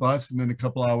get on the bus, and then a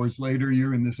couple hours later,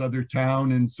 you're in this other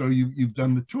town, and so you've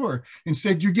done the tour.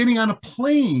 Instead, you're getting on a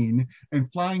plane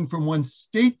and flying from one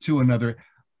state to another.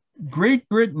 Great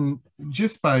Britain,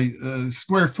 just by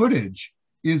square footage,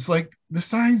 is like the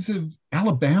size of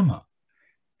Alabama.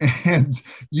 And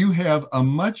you have a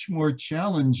much more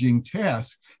challenging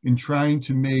task in trying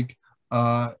to make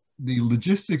the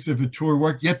logistics of a tour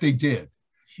work, yet they did.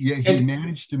 Yet he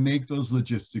managed to make those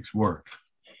logistics work.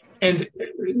 And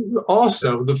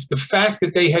also the fact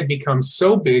that they had become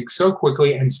so big so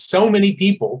quickly and so many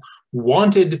people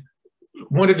wanted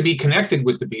to be connected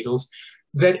with the Beatles,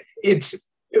 that it's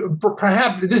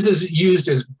perhaps this is used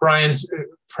as Brian's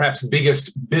perhaps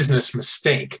biggest business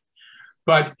mistake.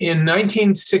 But in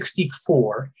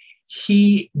 1964,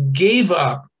 he gave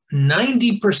up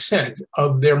 90%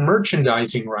 of their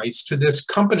merchandising rights to this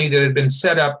company that had been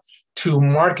set up to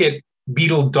market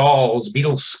Beatle dolls,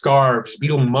 Beatle scarves,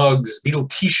 Beatle mugs, Beatle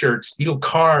t-shirts, Beatle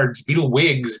cards, Beatle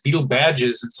wigs, Beatle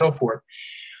badges, and so forth.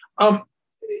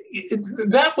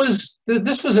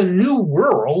 This was a new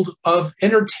world of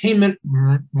entertainment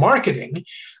marketing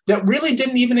that really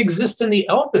didn't even exist in the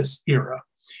Elvis era.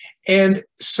 And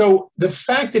so the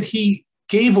fact that he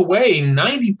gave away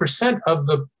 90% of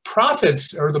the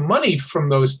profits or the money from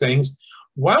those things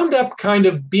wound up kind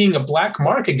of being a black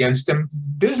mark against him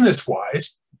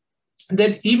business-wise,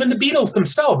 that even the Beatles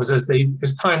themselves, as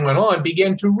time went on,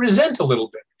 began to resent a little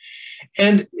bit.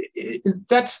 And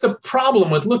that's the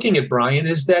problem with looking at Brian,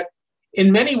 is that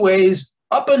in many ways,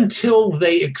 up until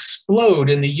they explode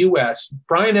in the US,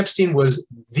 Brian Epstein was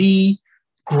the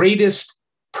greatest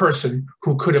person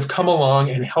who could have come along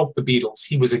and helped the Beatles.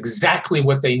 He was exactly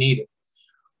what they needed.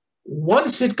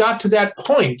 Once it got to that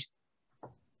point,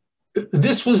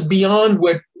 this was beyond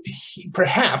what he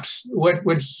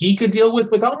could deal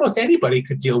with almost anybody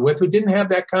could deal with who didn't have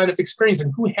that kind of experience.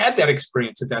 And who had that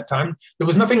experience at that time? There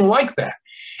was nothing like that.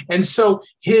 And so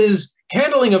his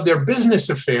handling of their business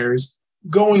affairs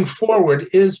going forward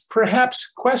is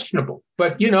perhaps questionable.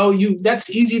 But that's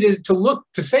easy to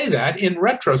say that in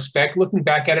retrospect, looking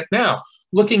back at it now.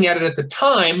 Looking at it at the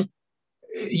time,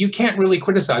 you can't really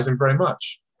criticize him very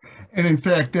much. And in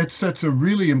fact, that sets a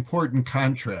really important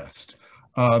contrast.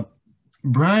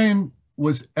 Brian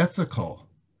was ethical.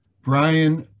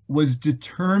 Brian was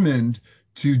determined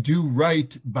to do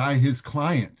right by his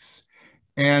clients.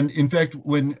 And in fact,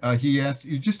 when he asked,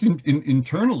 just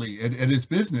internally at his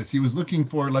business, he was looking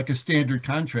for like a standard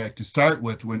contract to start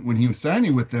with when he was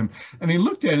signing with them. And he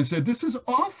looked at it and said, this is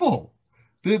awful.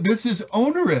 This is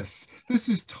onerous. This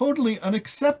is totally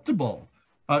unacceptable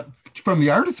from the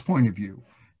artist's point of view.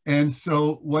 And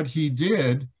so what he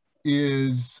did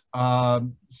is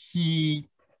he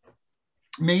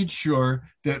made sure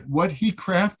that what he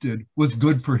crafted was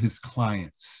good for his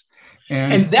clients.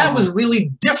 And that was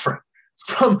really different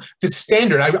from the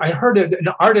standard. I heard an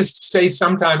artist say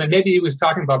sometime, and maybe he was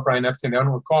talking about Brian Epstein, I don't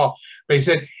recall, but he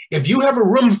said, if you have a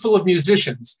room full of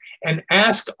musicians and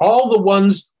ask all the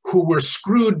ones who were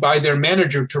screwed by their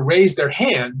manager to raise their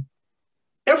hand,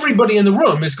 everybody in the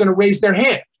room is going to raise their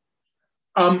hand.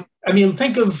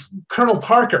 Think of Colonel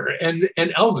Parker and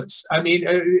Elvis.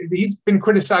 He's been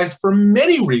criticized for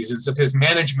many reasons of his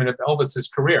management of Elvis's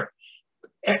career.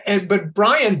 But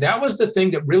Brian, that was the thing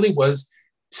that really was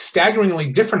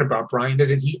staggeringly different about Brian, is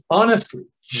that he honestly,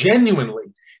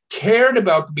 genuinely cared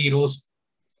about the Beatles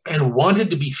and wanted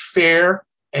to be fair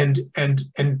and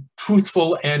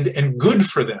truthful and good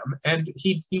for them. And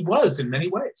he was in many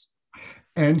ways.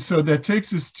 And so that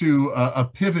takes us to a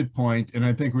pivot point, and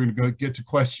I think we're going to get to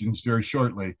questions very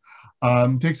shortly.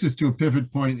 Takes us to a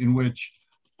pivot point in which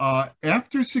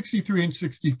after 63 and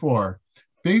 64,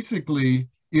 basically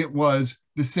it was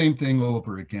the same thing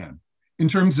over again in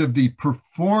terms of the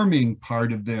performing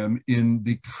part of them in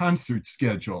the concert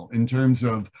schedule, in terms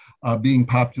of being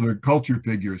popular culture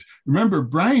figures. Remember,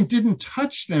 Brian didn't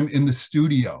touch them in the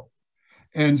studio.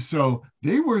 And so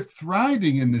they were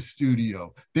thriving in the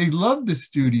studio. They loved the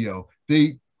studio.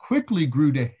 They quickly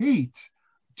grew to hate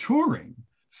touring.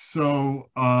 So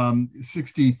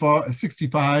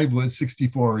 65 was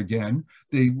 64 again.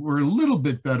 They were a little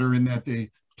bit better in that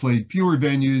they played fewer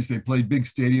venues. They played big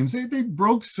stadiums. They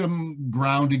broke some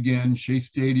ground again, Shea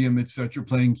Stadium, etc.,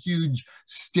 playing huge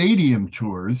stadium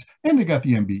tours. And they got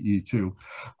the MBE too.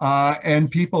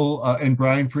 And people, and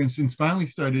Brian, for instance, finally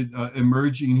started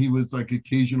emerging. He was like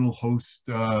occasional host,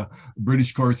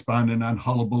 British correspondent on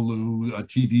Hullabaloo, a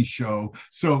TV show.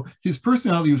 So his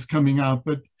personality was coming out,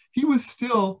 but he was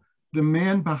still the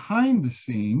man behind the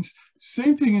scenes.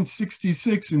 Same thing in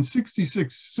 66. In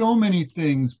 66, so many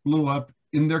things blew up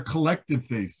in their collective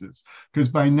faces, because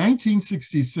by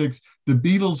 1966, the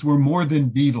Beatles were more than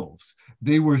Beatles.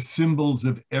 They were symbols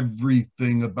of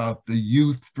everything about the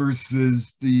youth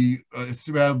versus the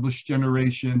established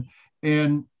generation,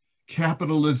 and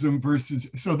capitalism versus,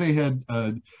 so they had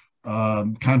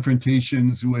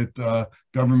confrontations with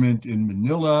government in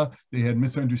Manila. They had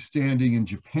misunderstanding in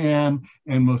Japan,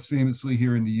 and most famously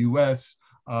here in the US,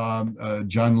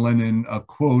 John Lennon, a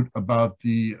quote about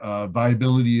the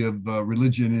viability of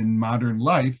religion in modern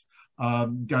life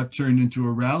got turned into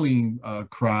a rallying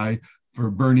cry for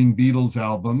burning Beatles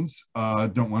albums.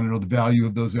 Don't want to know the value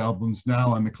of those albums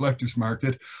now on the collector's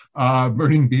market.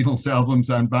 Burning Beatles albums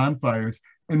on bonfires.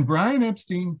 And Brian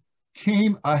Epstein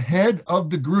came ahead of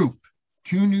the group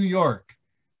to New York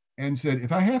and said,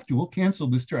 if I have to, we'll cancel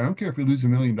this tour. I don't care if we lose $1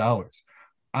 million.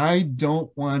 I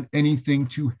don't want anything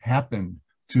to happen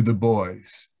to the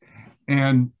boys.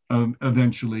 And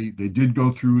eventually they did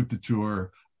go through with the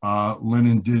tour.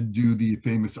 Lennon did do the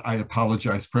famous I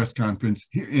Apologize press conference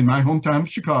here in my hometown of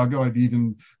Chicago. I've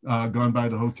even gone by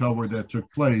the hotel where that took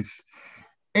place.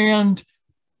 And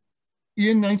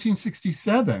in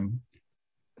 1967,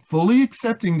 fully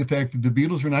accepting the fact that the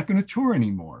Beatles were not going to tour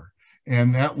anymore.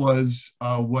 And that was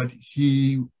what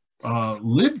he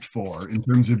lived for in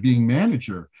terms of being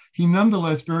manager. He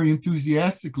nonetheless very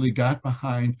enthusiastically got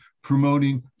behind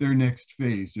promoting their next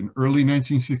phase. In early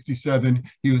 1967,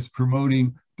 he was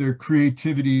promoting their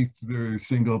creativity, their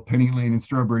single Penny Lane and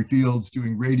Strawberry Fields,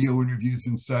 doing radio interviews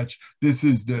and such. This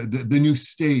is the new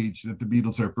stage that the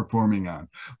Beatles are performing on.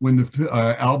 When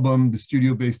the album, the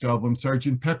studio-based album,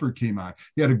 Sgt. Pepper came out,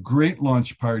 he had a great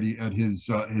launch party at his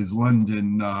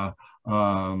London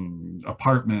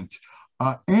apartment.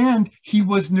 And he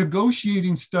was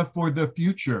negotiating stuff for the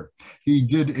future. He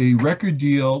did a record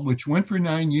deal, which went for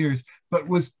 9 years, but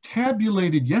was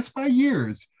tabulated, yes, by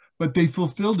years, but they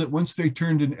fulfilled it once they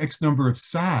turned an X number of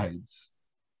sides,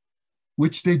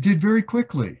 which they did very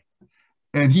quickly.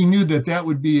 And he knew that that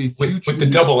would be a future. With the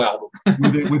double album.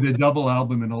 with a double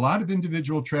album and a lot of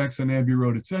individual tracks on Abbey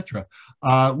Road, etc.,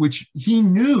 which he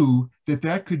knew that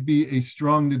that could be a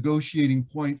strong negotiating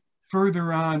point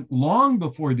further on, long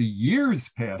before the years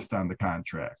passed on the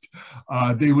contract.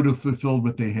 They would have fulfilled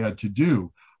what they had to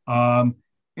do.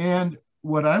 And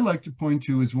what I like to point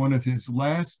to is one of his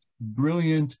last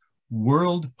brilliant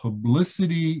world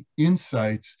publicity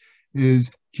insights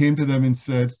came to them and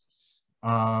said,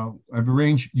 I've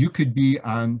arranged, you could be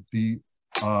on the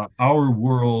Our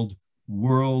World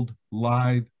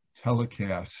live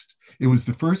telecast. It was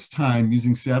the first time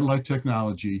using satellite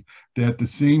technology that the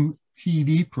same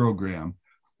TV program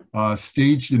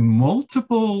staged in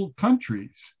multiple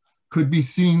countries could be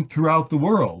seen throughout the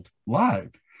world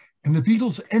live. And the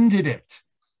Beatles ended it.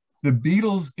 The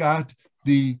Beatles got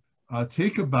the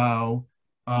Take a Bow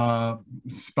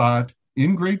spot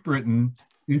in Great Britain,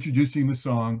 introducing the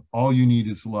song, All You Need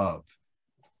Is Love.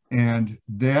 And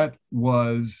that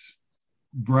was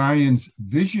Brian's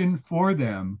vision for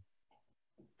them,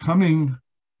 coming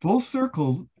full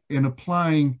circle and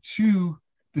applying to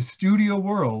the studio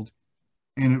world,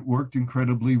 and it worked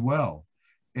incredibly well.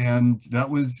 And that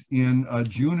was in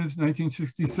June of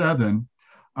 1967.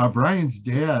 Brian's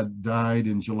dad died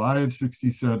in July of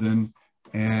 67,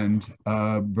 and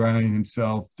Brian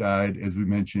himself died, as we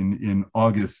mentioned, in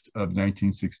August of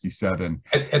 1967.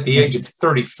 At the age of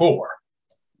 34.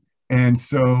 And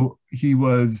so he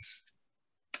was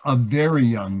a very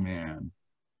young man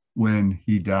when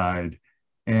he died.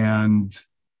 And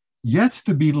yes,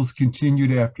 the Beatles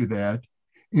continued after that.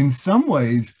 In some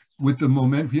ways, with the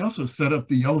momentum, he also set up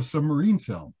the Yellow Submarine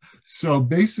film. So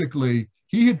basically,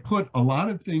 he had put a lot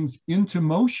of things into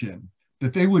motion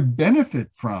that they would benefit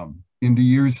from in the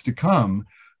years to come.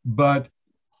 But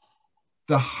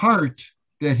the heart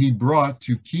that he brought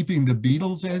to keeping the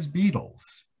Beatles as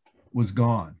Beatles was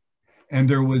gone. And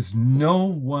there was no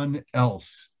one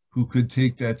else who could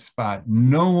take that spot.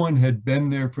 No one had been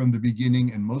there from the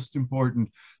beginning. And most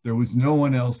important, there was no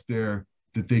one else there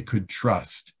that they could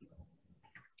trust.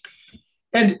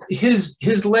 And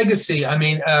his legacy, I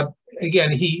mean,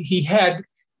 again, he had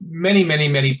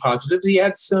many positives. He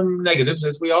had some negatives,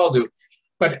 as we all do.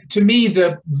 But to me,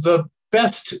 the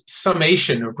best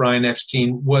summation of Brian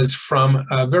Epstein was from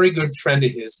a very good friend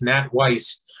of his, Nat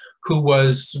Weiss, who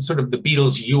was sort of the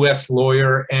Beatles' U.S.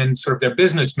 lawyer and sort of their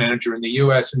business manager in the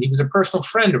U.S., and he was a personal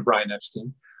friend of Brian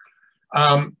Epstein.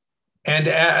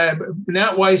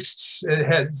 Nat Weiss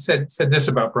had said this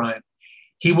about Brian.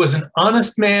 He was an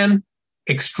honest man,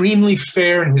 extremely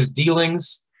fair in his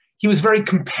dealings. He was very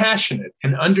compassionate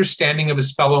and understanding of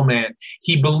his fellow man.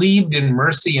 He believed in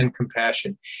mercy and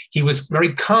compassion. He was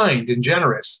very kind and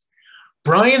generous.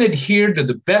 Brian adhered to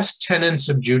the best tenets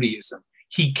of Judaism.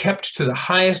 He kept to the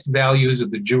highest values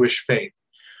of the Jewish faith.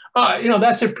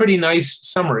 That's a pretty nice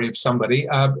summary of somebody.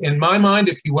 In my mind,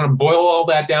 if you want to boil all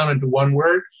that down into one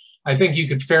word, I think you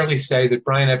could fairly say that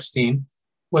Brian Epstein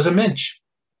was a mensch.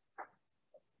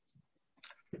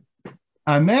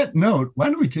 On that note, why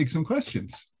don't we take some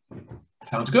questions?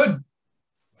 Sounds good.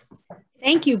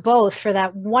 Thank you both for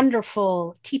that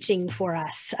wonderful teaching for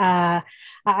us. We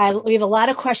have a lot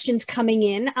of questions coming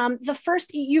in. The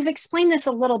first, you've explained this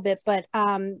a little bit, but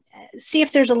see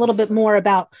if there's a little bit more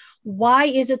about why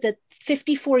is it that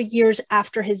 54 years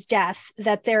after his death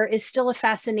that there is still a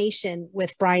fascination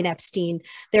with Brian Epstein.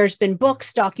 There's been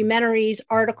books, documentaries,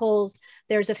 articles.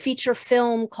 There's a feature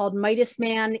film called Midas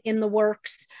Man in the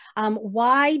works.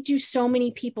 Why do so many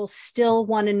people still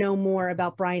want to know more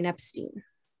about Brian Epstein?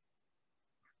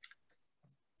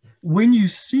 When you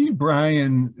see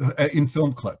Brian in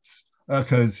film clips,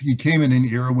 because he came in an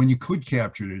era when you could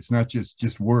capture it, it's not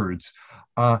just words.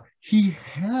 He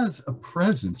has a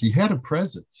presence. He had a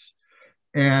presence.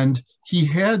 And he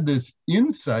had this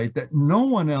insight that no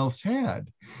one else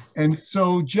had. And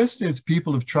so just as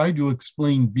people have tried to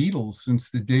explain Beatles since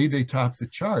the day they topped the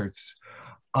charts,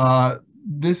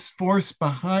 this force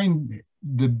behind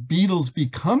the Beatles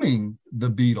becoming the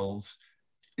Beatles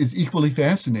is equally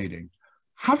fascinating.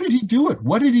 How did he do it?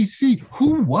 What did he see?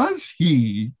 Who was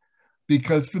he?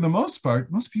 Because for the most part,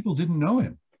 most people didn't know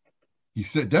him. He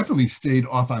definitely stayed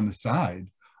off on the side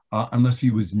unless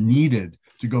he was needed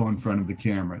to go in front of the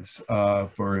cameras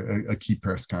for a key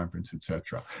press conference,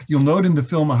 etc. You'll note in the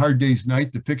film A Hard Day's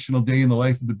Night, the fictional day in the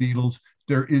life of the Beatles,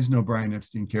 there is no Brian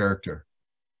Epstein character.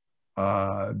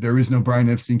 There is no Brian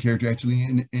Epstein character actually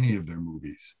in any of their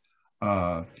movies.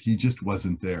 He just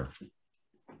wasn't there.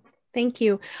 Thank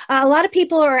you. A lot of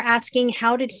people are asking,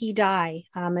 how did he die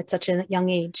at such a young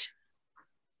age?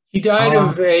 He died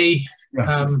of a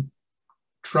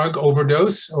drug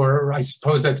overdose, or I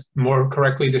suppose that's more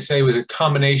correctly to say it was a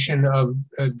combination of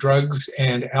drugs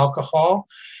and alcohol.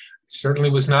 Certainly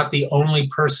was not the only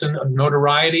person of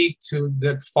notoriety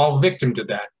that fall victim to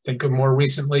that. Think of more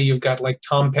recently, you've got like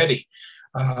Tom Petty,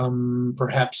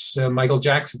 perhaps Michael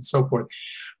Jackson, so forth.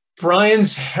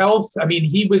 Brian's health, I mean,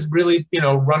 he was really,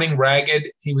 running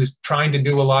ragged. He was trying to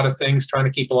do a lot of things, trying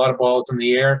to keep a lot of balls in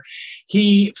the air.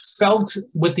 He felt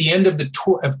with the end of the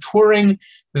touring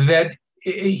that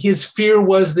his fear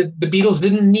was that the Beatles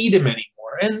didn't need him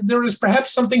anymore. And there was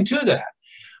perhaps something to that.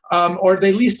 Or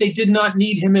at least they did not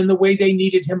need him in the way they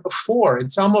needed him before.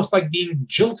 It's almost like being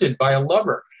jilted by a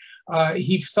lover.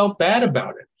 He felt bad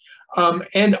about it.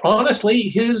 And honestly,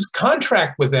 his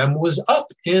contract with them was up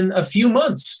in a few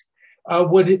months.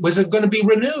 Was it going to be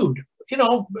renewed?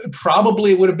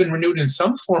 Probably it would have been renewed in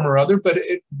some form or other, but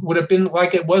it would have been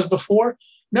like it was before.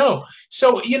 No.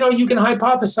 So, you can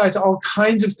hypothesize all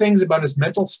kinds of things about his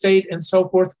mental state and so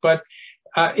forth. But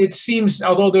it seems,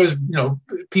 although there's,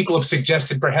 people have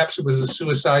suggested perhaps it was a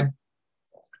suicide,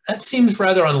 that seems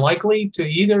rather unlikely to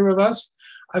either of us.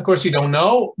 Of course, you don't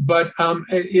know, but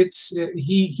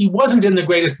he wasn't in the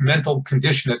greatest mental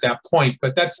condition at that point.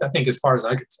 But that's, I think, as far as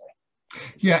I could say.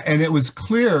 Yeah, and it was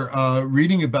clear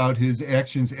reading about his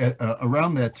actions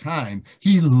around that time.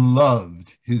 He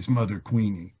loved his mother,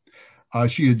 Queenie.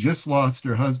 She had just lost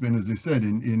her husband, as I said,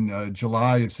 in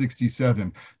July of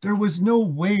 '67. There was no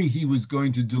way he was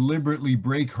going to deliberately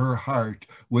break her heart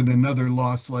with another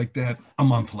loss like that a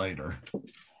month later.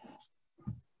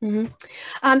 Mm-hmm.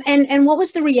 And what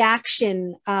was the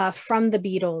reaction from the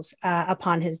Beatles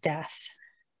upon his death?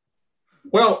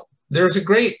 Well, there's a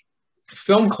great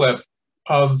film clip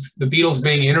of the Beatles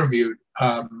being interviewed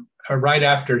right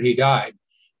after he died,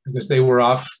 because they were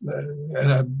off in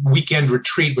a weekend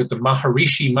retreat with the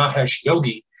Maharishi Mahesh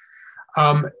Yogi.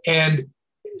 And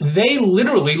they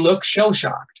literally look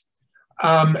shell-shocked.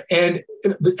 And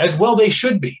as well they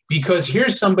should be, because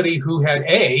here's somebody who had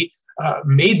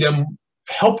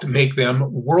helped make them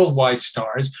worldwide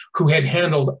stars, who had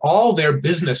handled all their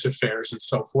business affairs and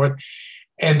so forth.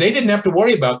 And they didn't have to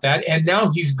worry about that. And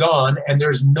now he's gone and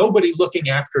there's nobody looking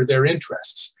after their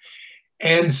interests.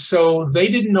 And so they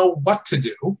didn't know what to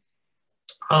do.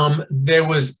 There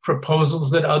was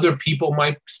proposals that other people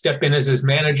might step in as his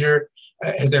manager,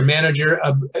 as their manager,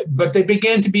 but they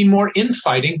began to be more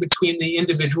infighting between the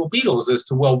individual Beatles as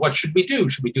to, well, what should we do?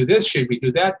 Should we do this? Should we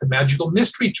do that? The Magical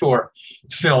Mystery Tour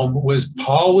film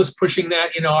Paul was pushing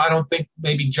that. I don't think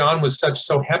maybe John was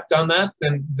so hepped on that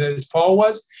as Paul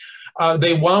was.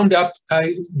 They wound up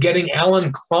getting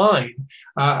Alan Klein,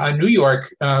 a New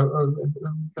York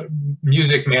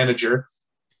music manager,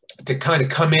 to kind of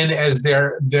come in as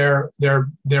their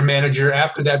manager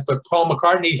after that. But Paul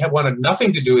McCartney wanted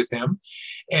nothing to do with him.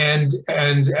 And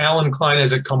Alan Klein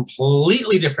is a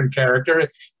completely different character.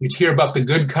 You'd hear about the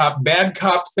good cop, bad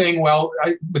cop thing. Well,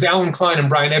 with Alan Klein and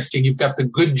Brian Epstein, you've got the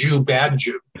good Jew, bad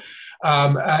Jew.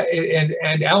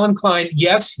 And Alan Klein,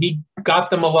 yes, he got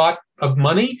them a lot of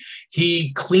money.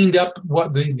 He cleaned up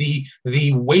what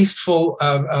the wasteful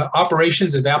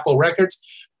operations of Apple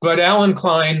Records. But Alan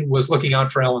Klein was looking out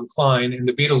for Alan Klein, and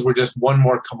the Beatles were just one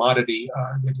more commodity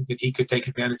that he could take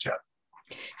advantage of.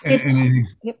 And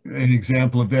an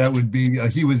example of that would be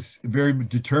he was very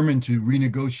determined to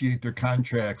renegotiate their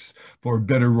contracts for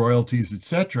better royalties,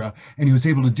 etc. And he was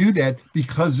able to do that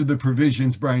because of the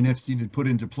provisions Brian Epstein had put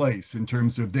into place in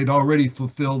terms of they'd already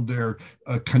fulfilled their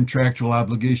contractual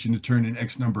obligation to turn in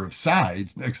X number of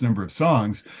sides, X number of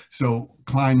songs. So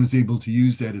Klein was able to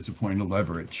use that as a point of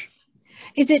leverage.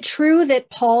 Is it true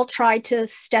that Paul tried to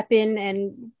step in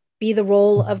and be the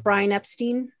role of Brian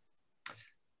Epstein?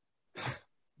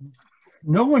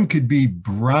 No one could be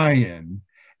Brian.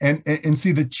 And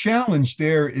see, the challenge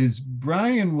there is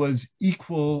Brian was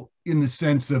equal in the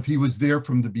sense of he was there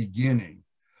from the beginning,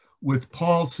 with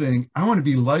Paul saying, I want to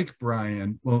be like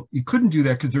Brian. Well, you couldn't do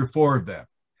that because there are four of them.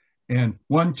 And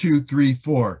 1, 2, 3,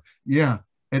 4. Yeah.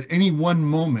 At any one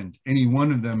moment, any one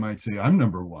of them might say, I'm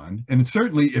number one. And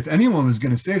certainly, if anyone was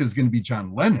going to say it, it was going to be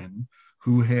John Lennon,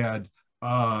 who had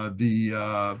he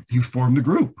formed the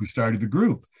group, who started the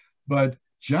group. But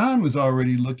John was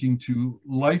already looking to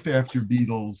life after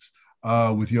Beatles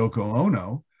with Yoko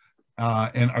Ono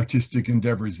and artistic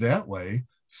endeavors that way.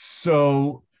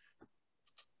 So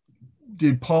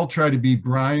did Paul try to be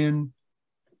Brian?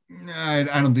 I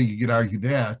don't think you could argue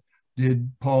that.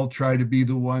 Did Paul try to be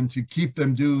the one to keep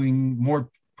them doing more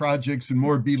projects and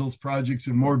more Beatles projects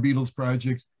and more Beatles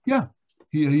projects? Yeah,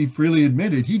 he freely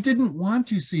admitted he didn't want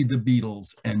to see the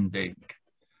Beatles ending.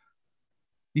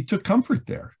 He took comfort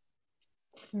there.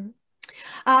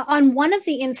 On one of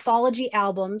the anthology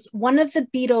albums, one of the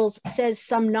Beatles says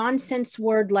some nonsense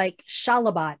word like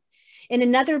shalabat. In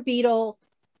another Beatle,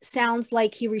 sounds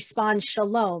like he responds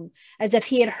shalom, as if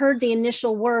he had heard the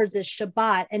initial words as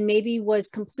Shabbat and maybe was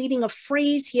completing a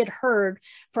phrase he had heard,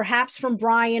 perhaps from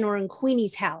Brian or in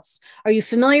Queenie's house. Are you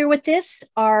familiar with this?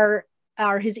 Are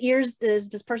his ears,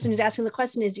 this person who's asking the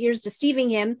question, his ears deceiving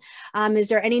him? Is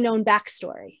there any known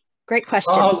backstory? Great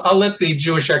question. I'll let the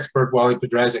Jewish expert Wally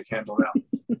Podrazik handle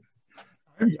that.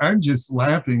 I'm just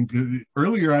laughing because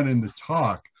earlier on in the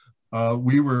talk,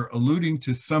 we were alluding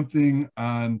to something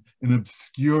on an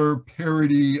obscure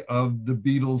parody of the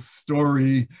Beatles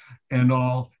story and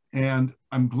all. And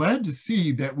I'm glad to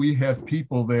see that we have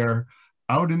people there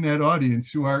out in that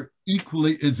audience who are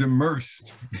equally as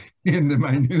immersed in the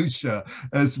minutia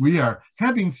as we are.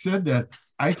 Having said that,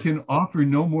 I can offer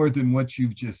no more than what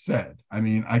you've just said. I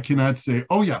mean, I cannot say,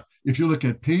 oh yeah, if you look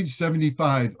at page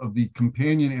 75 of the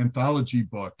companion anthology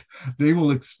book, they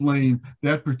will explain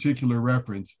that particular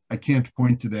reference. I can't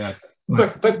point to that.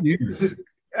 But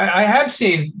I have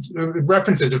seen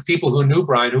references of people who knew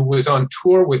Brian, who was on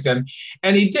tour with them.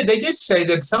 And they did say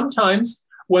that sometimes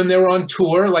when they were on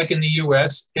tour, like in the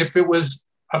US, if it was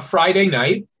a Friday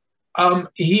night,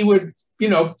 he would,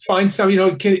 find some,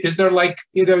 is there like,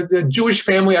 a Jewish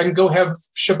family I can go have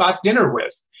Shabbat dinner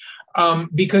with?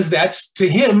 Because that's, to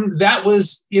him, that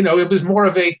was, it was more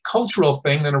of a cultural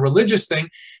thing than a religious thing.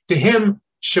 To him,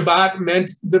 Shabbat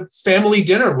meant the family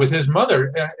dinner with his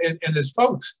mother and his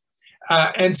folks.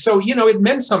 And so, it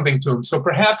meant something to him. So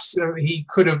perhaps they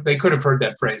could have heard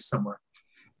that phrase somewhere.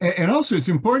 And also, it's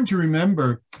important to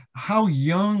remember how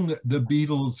young the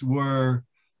Beatles were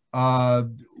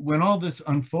when all this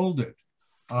unfolded.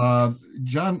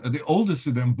 John, the oldest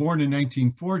of them, born in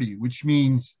 1940, which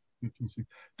means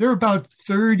they're about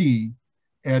 30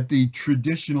 at the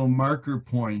traditional marker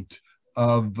point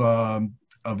of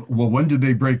when did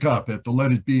they break up, at the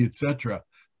Let It Be, etc.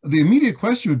 The immediate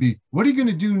question would be, what are you going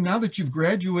to do now that you've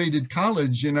graduated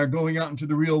college and are going out into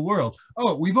the real world?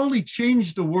 Oh, we've only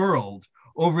changed the world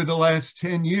over the last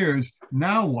 10 years.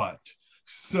 Now what?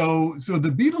 So the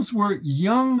Beatles were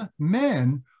young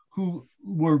men who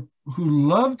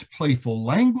loved playful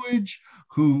language,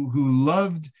 who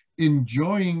loved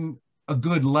enjoying a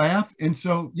good laugh. And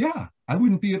so, yeah, I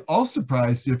wouldn't be at all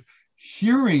surprised if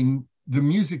hearing the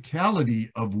musicality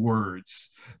of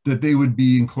words that they would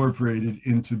be incorporated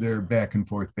into their back and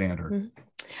forth banter.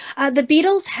 Mm-hmm. The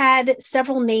Beatles had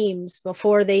several names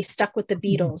before they stuck with the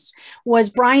Beatles. Was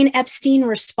Brian Epstein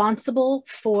responsible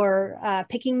for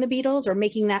picking the Beatles or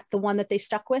making that the one that they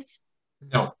stuck with?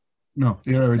 No. No.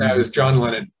 That was John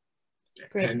Lennon.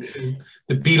 Great. And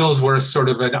the Beatles were sort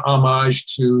of an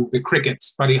homage to the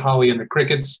Crickets, Buddy Holly and the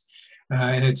Crickets.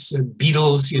 And it's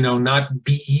Beatles, not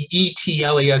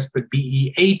B-E-E-T-L-E-S, but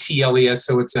B-E-A-T-L-E-S.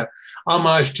 So it's a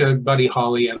homage to Buddy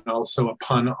Holly and also a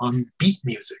pun on beat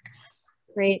music.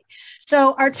 Great.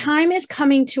 So our time is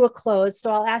coming to a close.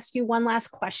 So I'll ask you one last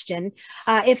question.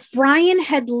 If Brian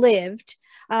had lived,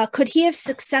 could he have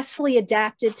successfully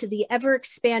adapted to the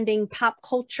ever-expanding pop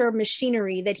culture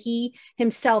machinery that he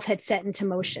himself had set into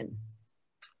motion?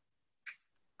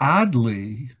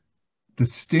 Oddly, the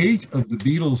state of the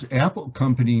Beatles Apple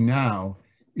company now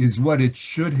is what it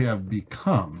should have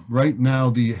become. Right now,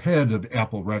 the head of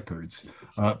Apple Records,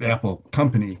 Apple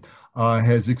company,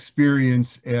 has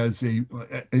experience as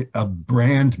a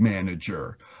brand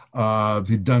manager.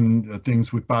 He'd done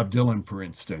things with Bob Dylan, for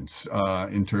instance,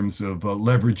 in terms of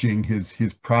leveraging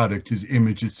his product, his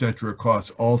image, etc., across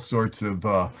all sorts of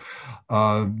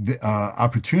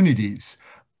opportunities.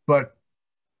 But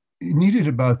it needed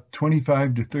about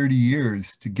 25 to 30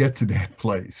 years to get to that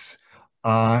place.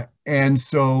 And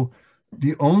so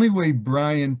the only way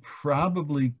Brian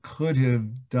probably could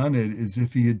have done it is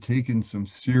if he had taken some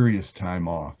serious time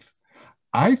off.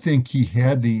 I think he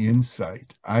had the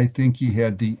insight. I think he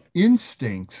had the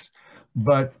instincts,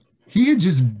 but he had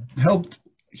just helped.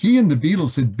 He and the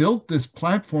Beatles had built this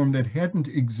platform that hadn't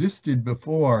existed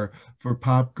before for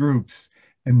pop groups,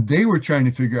 and they were trying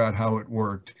to figure out how it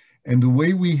worked. And the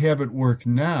way we have it work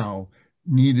now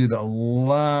needed a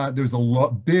lot. There's a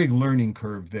big learning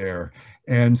curve there.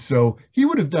 And so he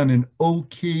would have done an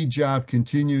okay job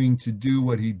continuing to do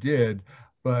what he did,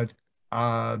 but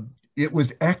it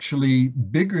was actually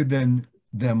bigger than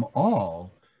them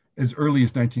all as early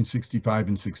as 1965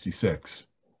 and 66.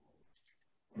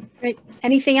 Great.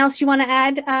 Anything else you want to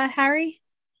add, Harry?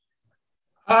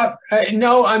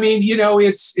 No, I mean,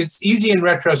 it's easy in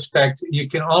retrospect. You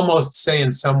can almost say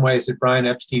in some ways that Brian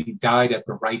Epstein died at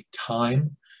the right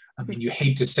time. I mean, you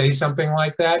hate to say something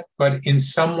like that, but in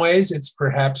some ways it's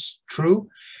perhaps true.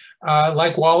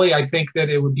 Like Wally, I think that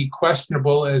it would be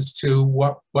questionable as to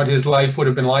what his life would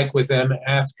have been like with them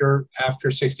after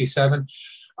 67.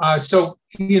 So,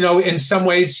 in some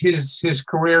ways, his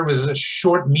career was a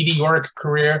short, meteoric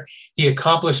career. He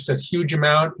accomplished a huge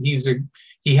amount.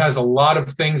 He has a lot of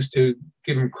things to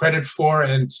give him credit for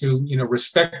and to,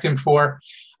 respect him for.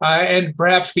 And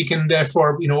perhaps we can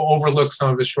therefore, overlook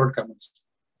some of his shortcomings.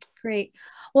 Great.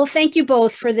 Well, thank you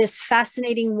both for this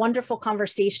fascinating, wonderful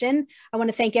conversation. I want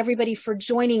to thank everybody for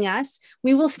joining us.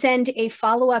 We will send a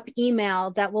follow-up email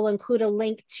that will include a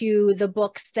link to the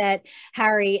books that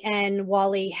Harry and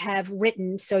Wally have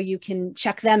written, so you can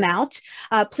check them out.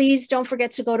 Please don't forget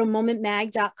to go to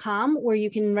momentmag.com, where you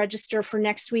can register for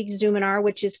next week's Zoominar,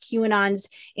 which is QAnon's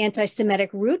anti-Semitic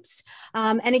roots.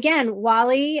 And again,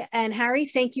 Wally and Harry,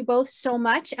 thank you both so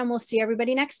much, and we'll see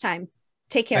everybody next time.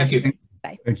 Take care. Thank you.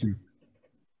 Bye. Thank you.